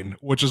Train,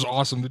 which is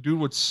awesome. The dude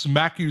would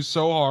smack you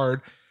so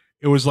hard,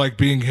 it was like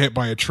being hit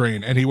by a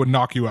train, and he would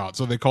knock you out.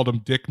 So they called him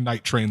Dick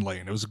Night Train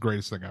Lane. It was the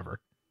greatest thing ever.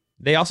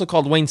 They also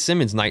called Wayne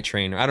Simmons Night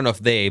Train. I don't know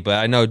if but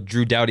I know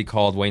Drew Doughty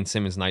called Wayne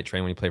Simmons Night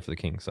Train when he played for the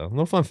Kings. So a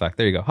little fun fact.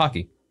 There you go.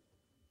 Hockey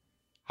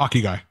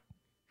guy.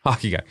 All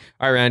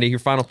right, Randy, your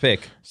final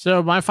pick.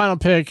 So my final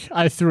pick,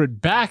 I threw it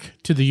back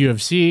to the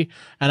UFC,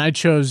 and I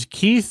chose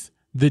Keith,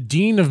 the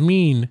Dean of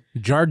Mean,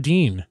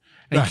 Jardine.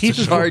 And Keith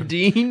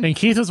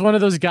was one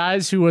of those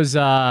guys who was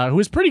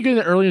pretty good in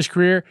the early in his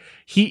career.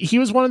 He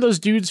was one of those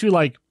dudes who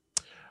like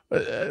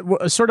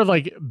sort of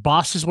like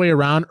bossed his way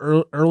around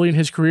early in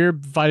his career,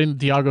 fighting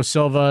Thiago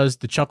Silva's,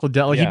 the Chuck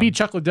Liddell. Like he beat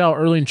Chuck Liddell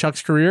early in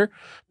Chuck's career,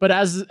 but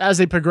as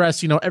they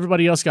progressed,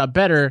 everybody else got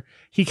better.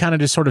 He kind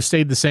of just sort of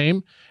stayed the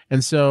same,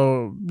 and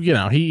so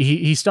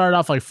he started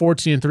off like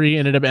 14-3,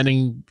 ended up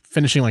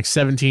finishing like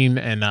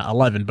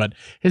 17-11. But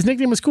his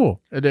nickname was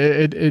cool.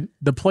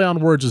 The play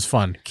on words was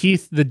fun.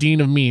 Keith, the Dean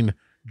of Mean,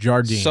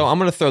 Jardine. So I'm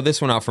gonna throw this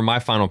one out for my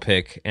final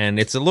pick, and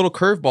it's a little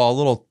curveball,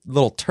 a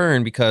little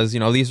turn because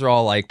these are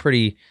all like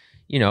pretty.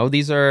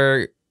 These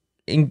are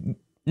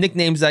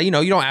nicknames that, you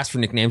don't ask for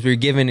nicknames, but you're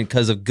given it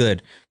because of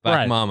good.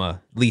 Black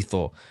Mama,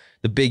 Lethal,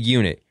 the big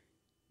unit.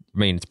 I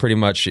mean, it's pretty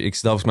much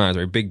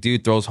self-explanatory. Big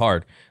dude, throws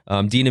hard.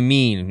 Dean of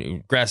Mean,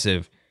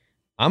 aggressive.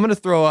 I'm going to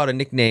throw out a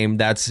nickname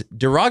that's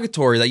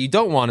derogatory that you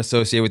don't want to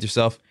associate with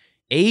yourself.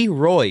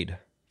 A-Royd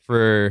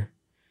for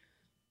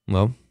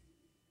Well,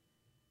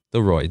 the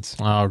roids.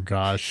 Oh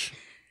gosh.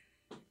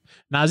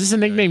 Now, is this a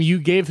nickname you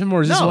gave him,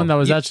 or is this one that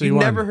was actually you've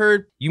one? never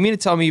heard? You mean to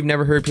tell me you've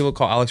never heard people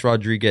call Alex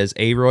Rodriguez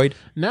a roid?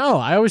 No,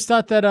 I always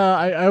thought that.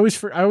 I always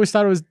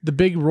thought it was the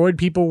big roid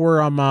people were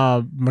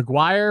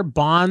McGuire,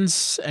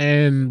 Bonds,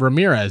 and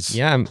Ramirez.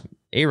 Yeah,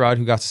 A-Rod,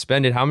 who got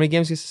suspended. How many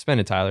games he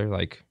suspended, Tyler?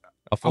 Like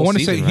a full I want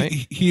to season, say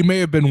right? he may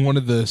have been one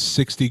of the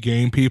 60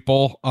 game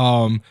people.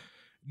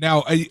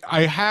 Now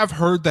I have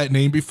heard that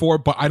name before,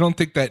 but I don't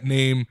think that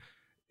name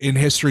in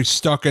history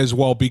stuck as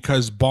well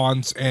because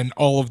Bonds and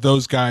all of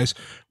those guys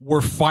were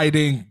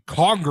fighting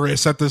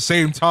Congress at the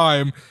same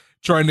time,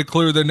 trying to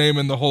clear their name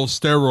in the whole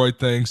steroid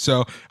thing.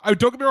 So I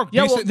don't get me wrong,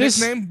 decent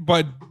nickname,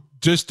 but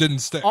just didn't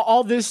stick.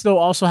 All this though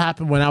also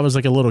happened when I was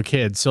like a little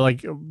kid. So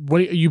like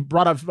when you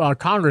brought up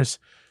Congress,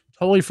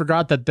 totally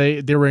forgot that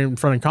they were in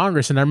front of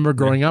Congress. And I remember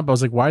growing up, I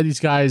was like, why are these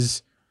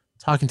guys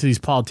talking to these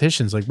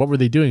politicians? Like, what were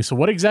they doing? So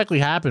what exactly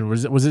happened?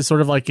 Was it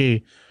sort of like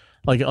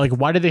like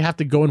why did they have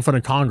to go in front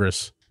of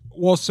Congress?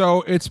 Well,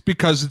 so it's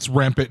because it's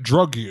rampant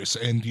drug use,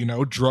 and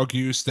drug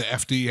use, the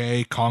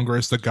FDA,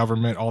 Congress, the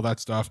government, all that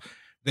stuff,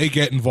 they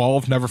get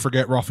involved. Never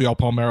forget Rafael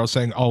Palmeiro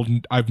saying,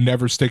 I've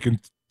never taken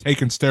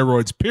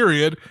steroids,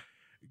 period.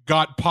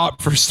 Got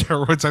popped for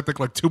steroids, I think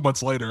like 2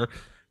 months later.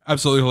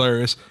 Absolutely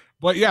hilarious.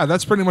 But yeah,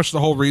 that's pretty much the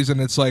whole reason.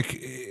 It's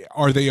like,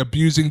 are they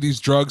abusing these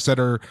drugs that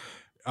are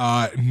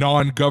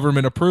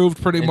non-government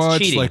approved pretty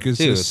much? Like, is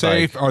this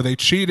safe? Are they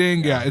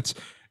cheating? Yeah,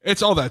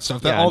 it's all that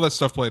stuff. All that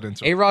stuff played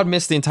into it. A-Rod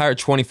missed the entire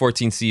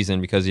 2014 season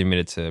because he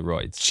admitted to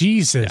roids.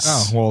 Jesus.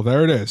 Oh, well,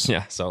 there it is.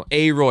 Yeah, so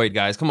A-Roid,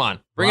 guys. Come on.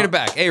 Bringing it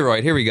back.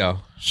 A-Roid. Here we go.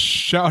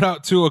 Shout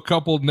out to a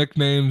couple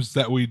nicknames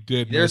that we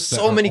did. There's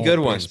so many good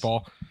ones.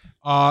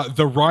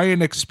 The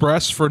Ryan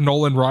Express for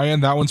Nolan Ryan.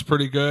 That one's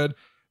pretty good.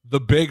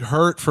 The Big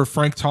Hurt for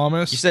Frank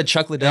Thomas. You said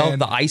Chuck Liddell,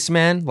 the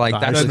Iceman. Like,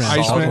 that's a solid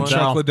Iceman, one.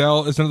 Chuck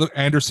Liddell is another.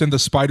 Anderson, the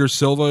Spider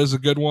Silva is a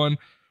good one.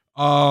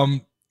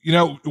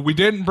 We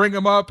didn't bring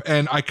him up,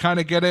 and I kind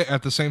of get it.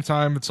 At the same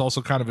time, it's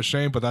also kind of a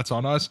shame, but that's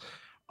on us.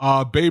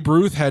 Babe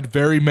Ruth had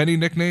very many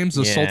nicknames.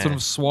 The Sultan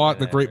of SWAT,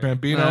 the Great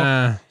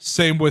Bambino.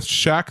 Same with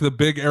Shaq, the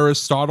Big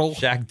Aristotle.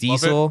 Shaq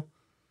Diesel.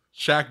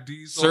 Shaq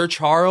Diesel. Sir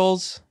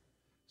Charles.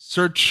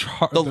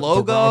 The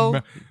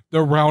logo.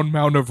 The round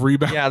mound of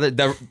rebound. Yeah, dude,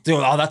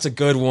 that's a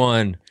good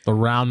one. The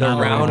round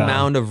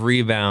mound of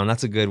rebound.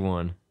 That's a good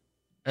one.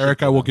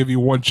 Eric, I will give you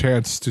one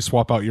chance to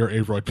swap out your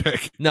A-Royd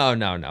pick. No.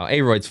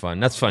 A-Royd's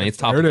fun. That's funny. It's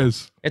top. There it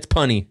is. It's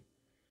punny.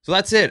 So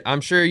that's it. I'm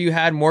sure you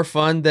had more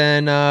fun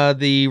than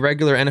the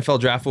regular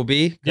NFL draft will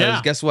be. Yeah.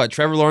 Guess what?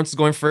 Trevor Lawrence is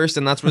going first,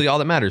 and that's really all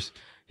that matters.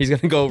 He's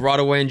going to go rot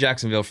away in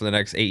Jacksonville for the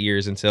next 8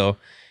 years until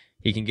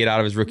he can get out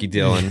of his rookie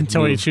deal.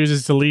 Until he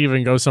chooses to leave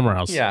and go somewhere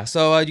else. Yeah.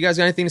 So you guys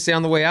got anything to say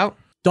on the way out?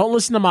 Don't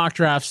listen to mock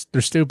drafts.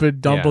 They're stupid.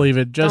 Don't believe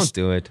it. Just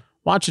don't do it.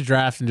 Watch a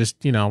draft and just,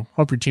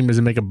 hope your team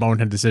doesn't make a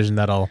bonehead decision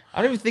that'll...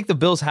 I don't even think the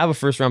Bills have a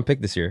first-round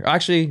pick this year.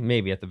 Actually,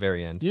 maybe at the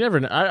very end. You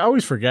never know. I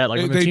always forget. Like,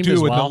 when the they team do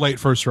does in well, the late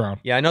first round.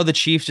 Yeah, I know the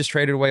Chiefs just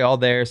traded away all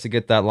theirs to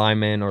get that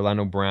lineman,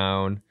 Orlando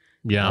Brown.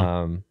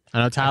 Yeah. I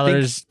know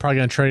Tyler's probably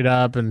going to trade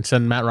up and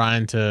send Matt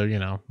Ryan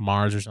to,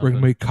 Mars or something.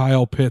 Bring me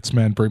Kyle Pitts,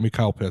 man. Bring me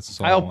Kyle Pitts.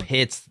 Kyle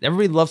Pitts.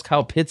 Everybody loves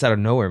Kyle Pitts out of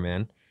nowhere,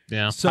 man.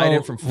 Yeah. Tight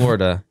end from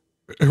Florida.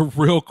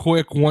 Real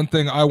quick, one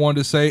thing I wanted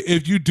to say.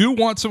 If you do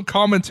want some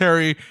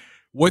commentary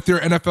with your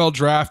NFL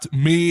draft,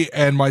 me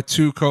and my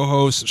two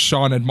co-hosts,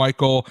 Sean and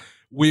Michael,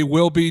 we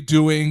will be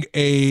doing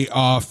a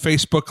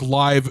Facebook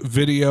Live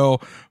video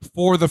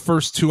for the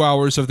first 2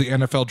 hours of the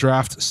NFL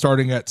draft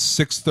starting at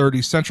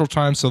 6:30 Central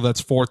Time. So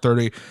that's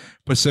 4:30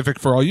 Pacific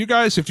for all you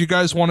guys. If you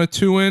guys want to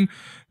tune in,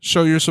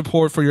 show your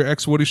support for your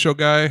ex-Woody Show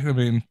guy.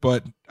 Yeah,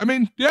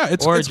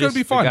 it's going to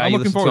be fun. I'm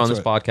looking forward to on this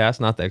podcast,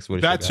 not the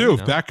ex-Woody Show that too.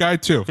 Guy, That guy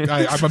too.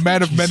 I'm a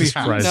man of many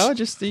hats. No,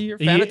 just you're a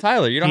fan of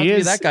Tyler. You don't have to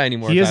be that guy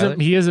anymore.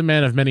 He is a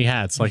man of many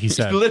hats, like he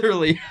said.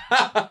 Literally.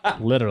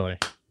 Literally.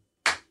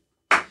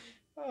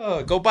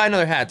 Oh, go buy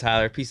another hat,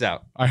 Tyler. Peace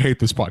out. I hate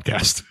this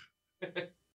podcast.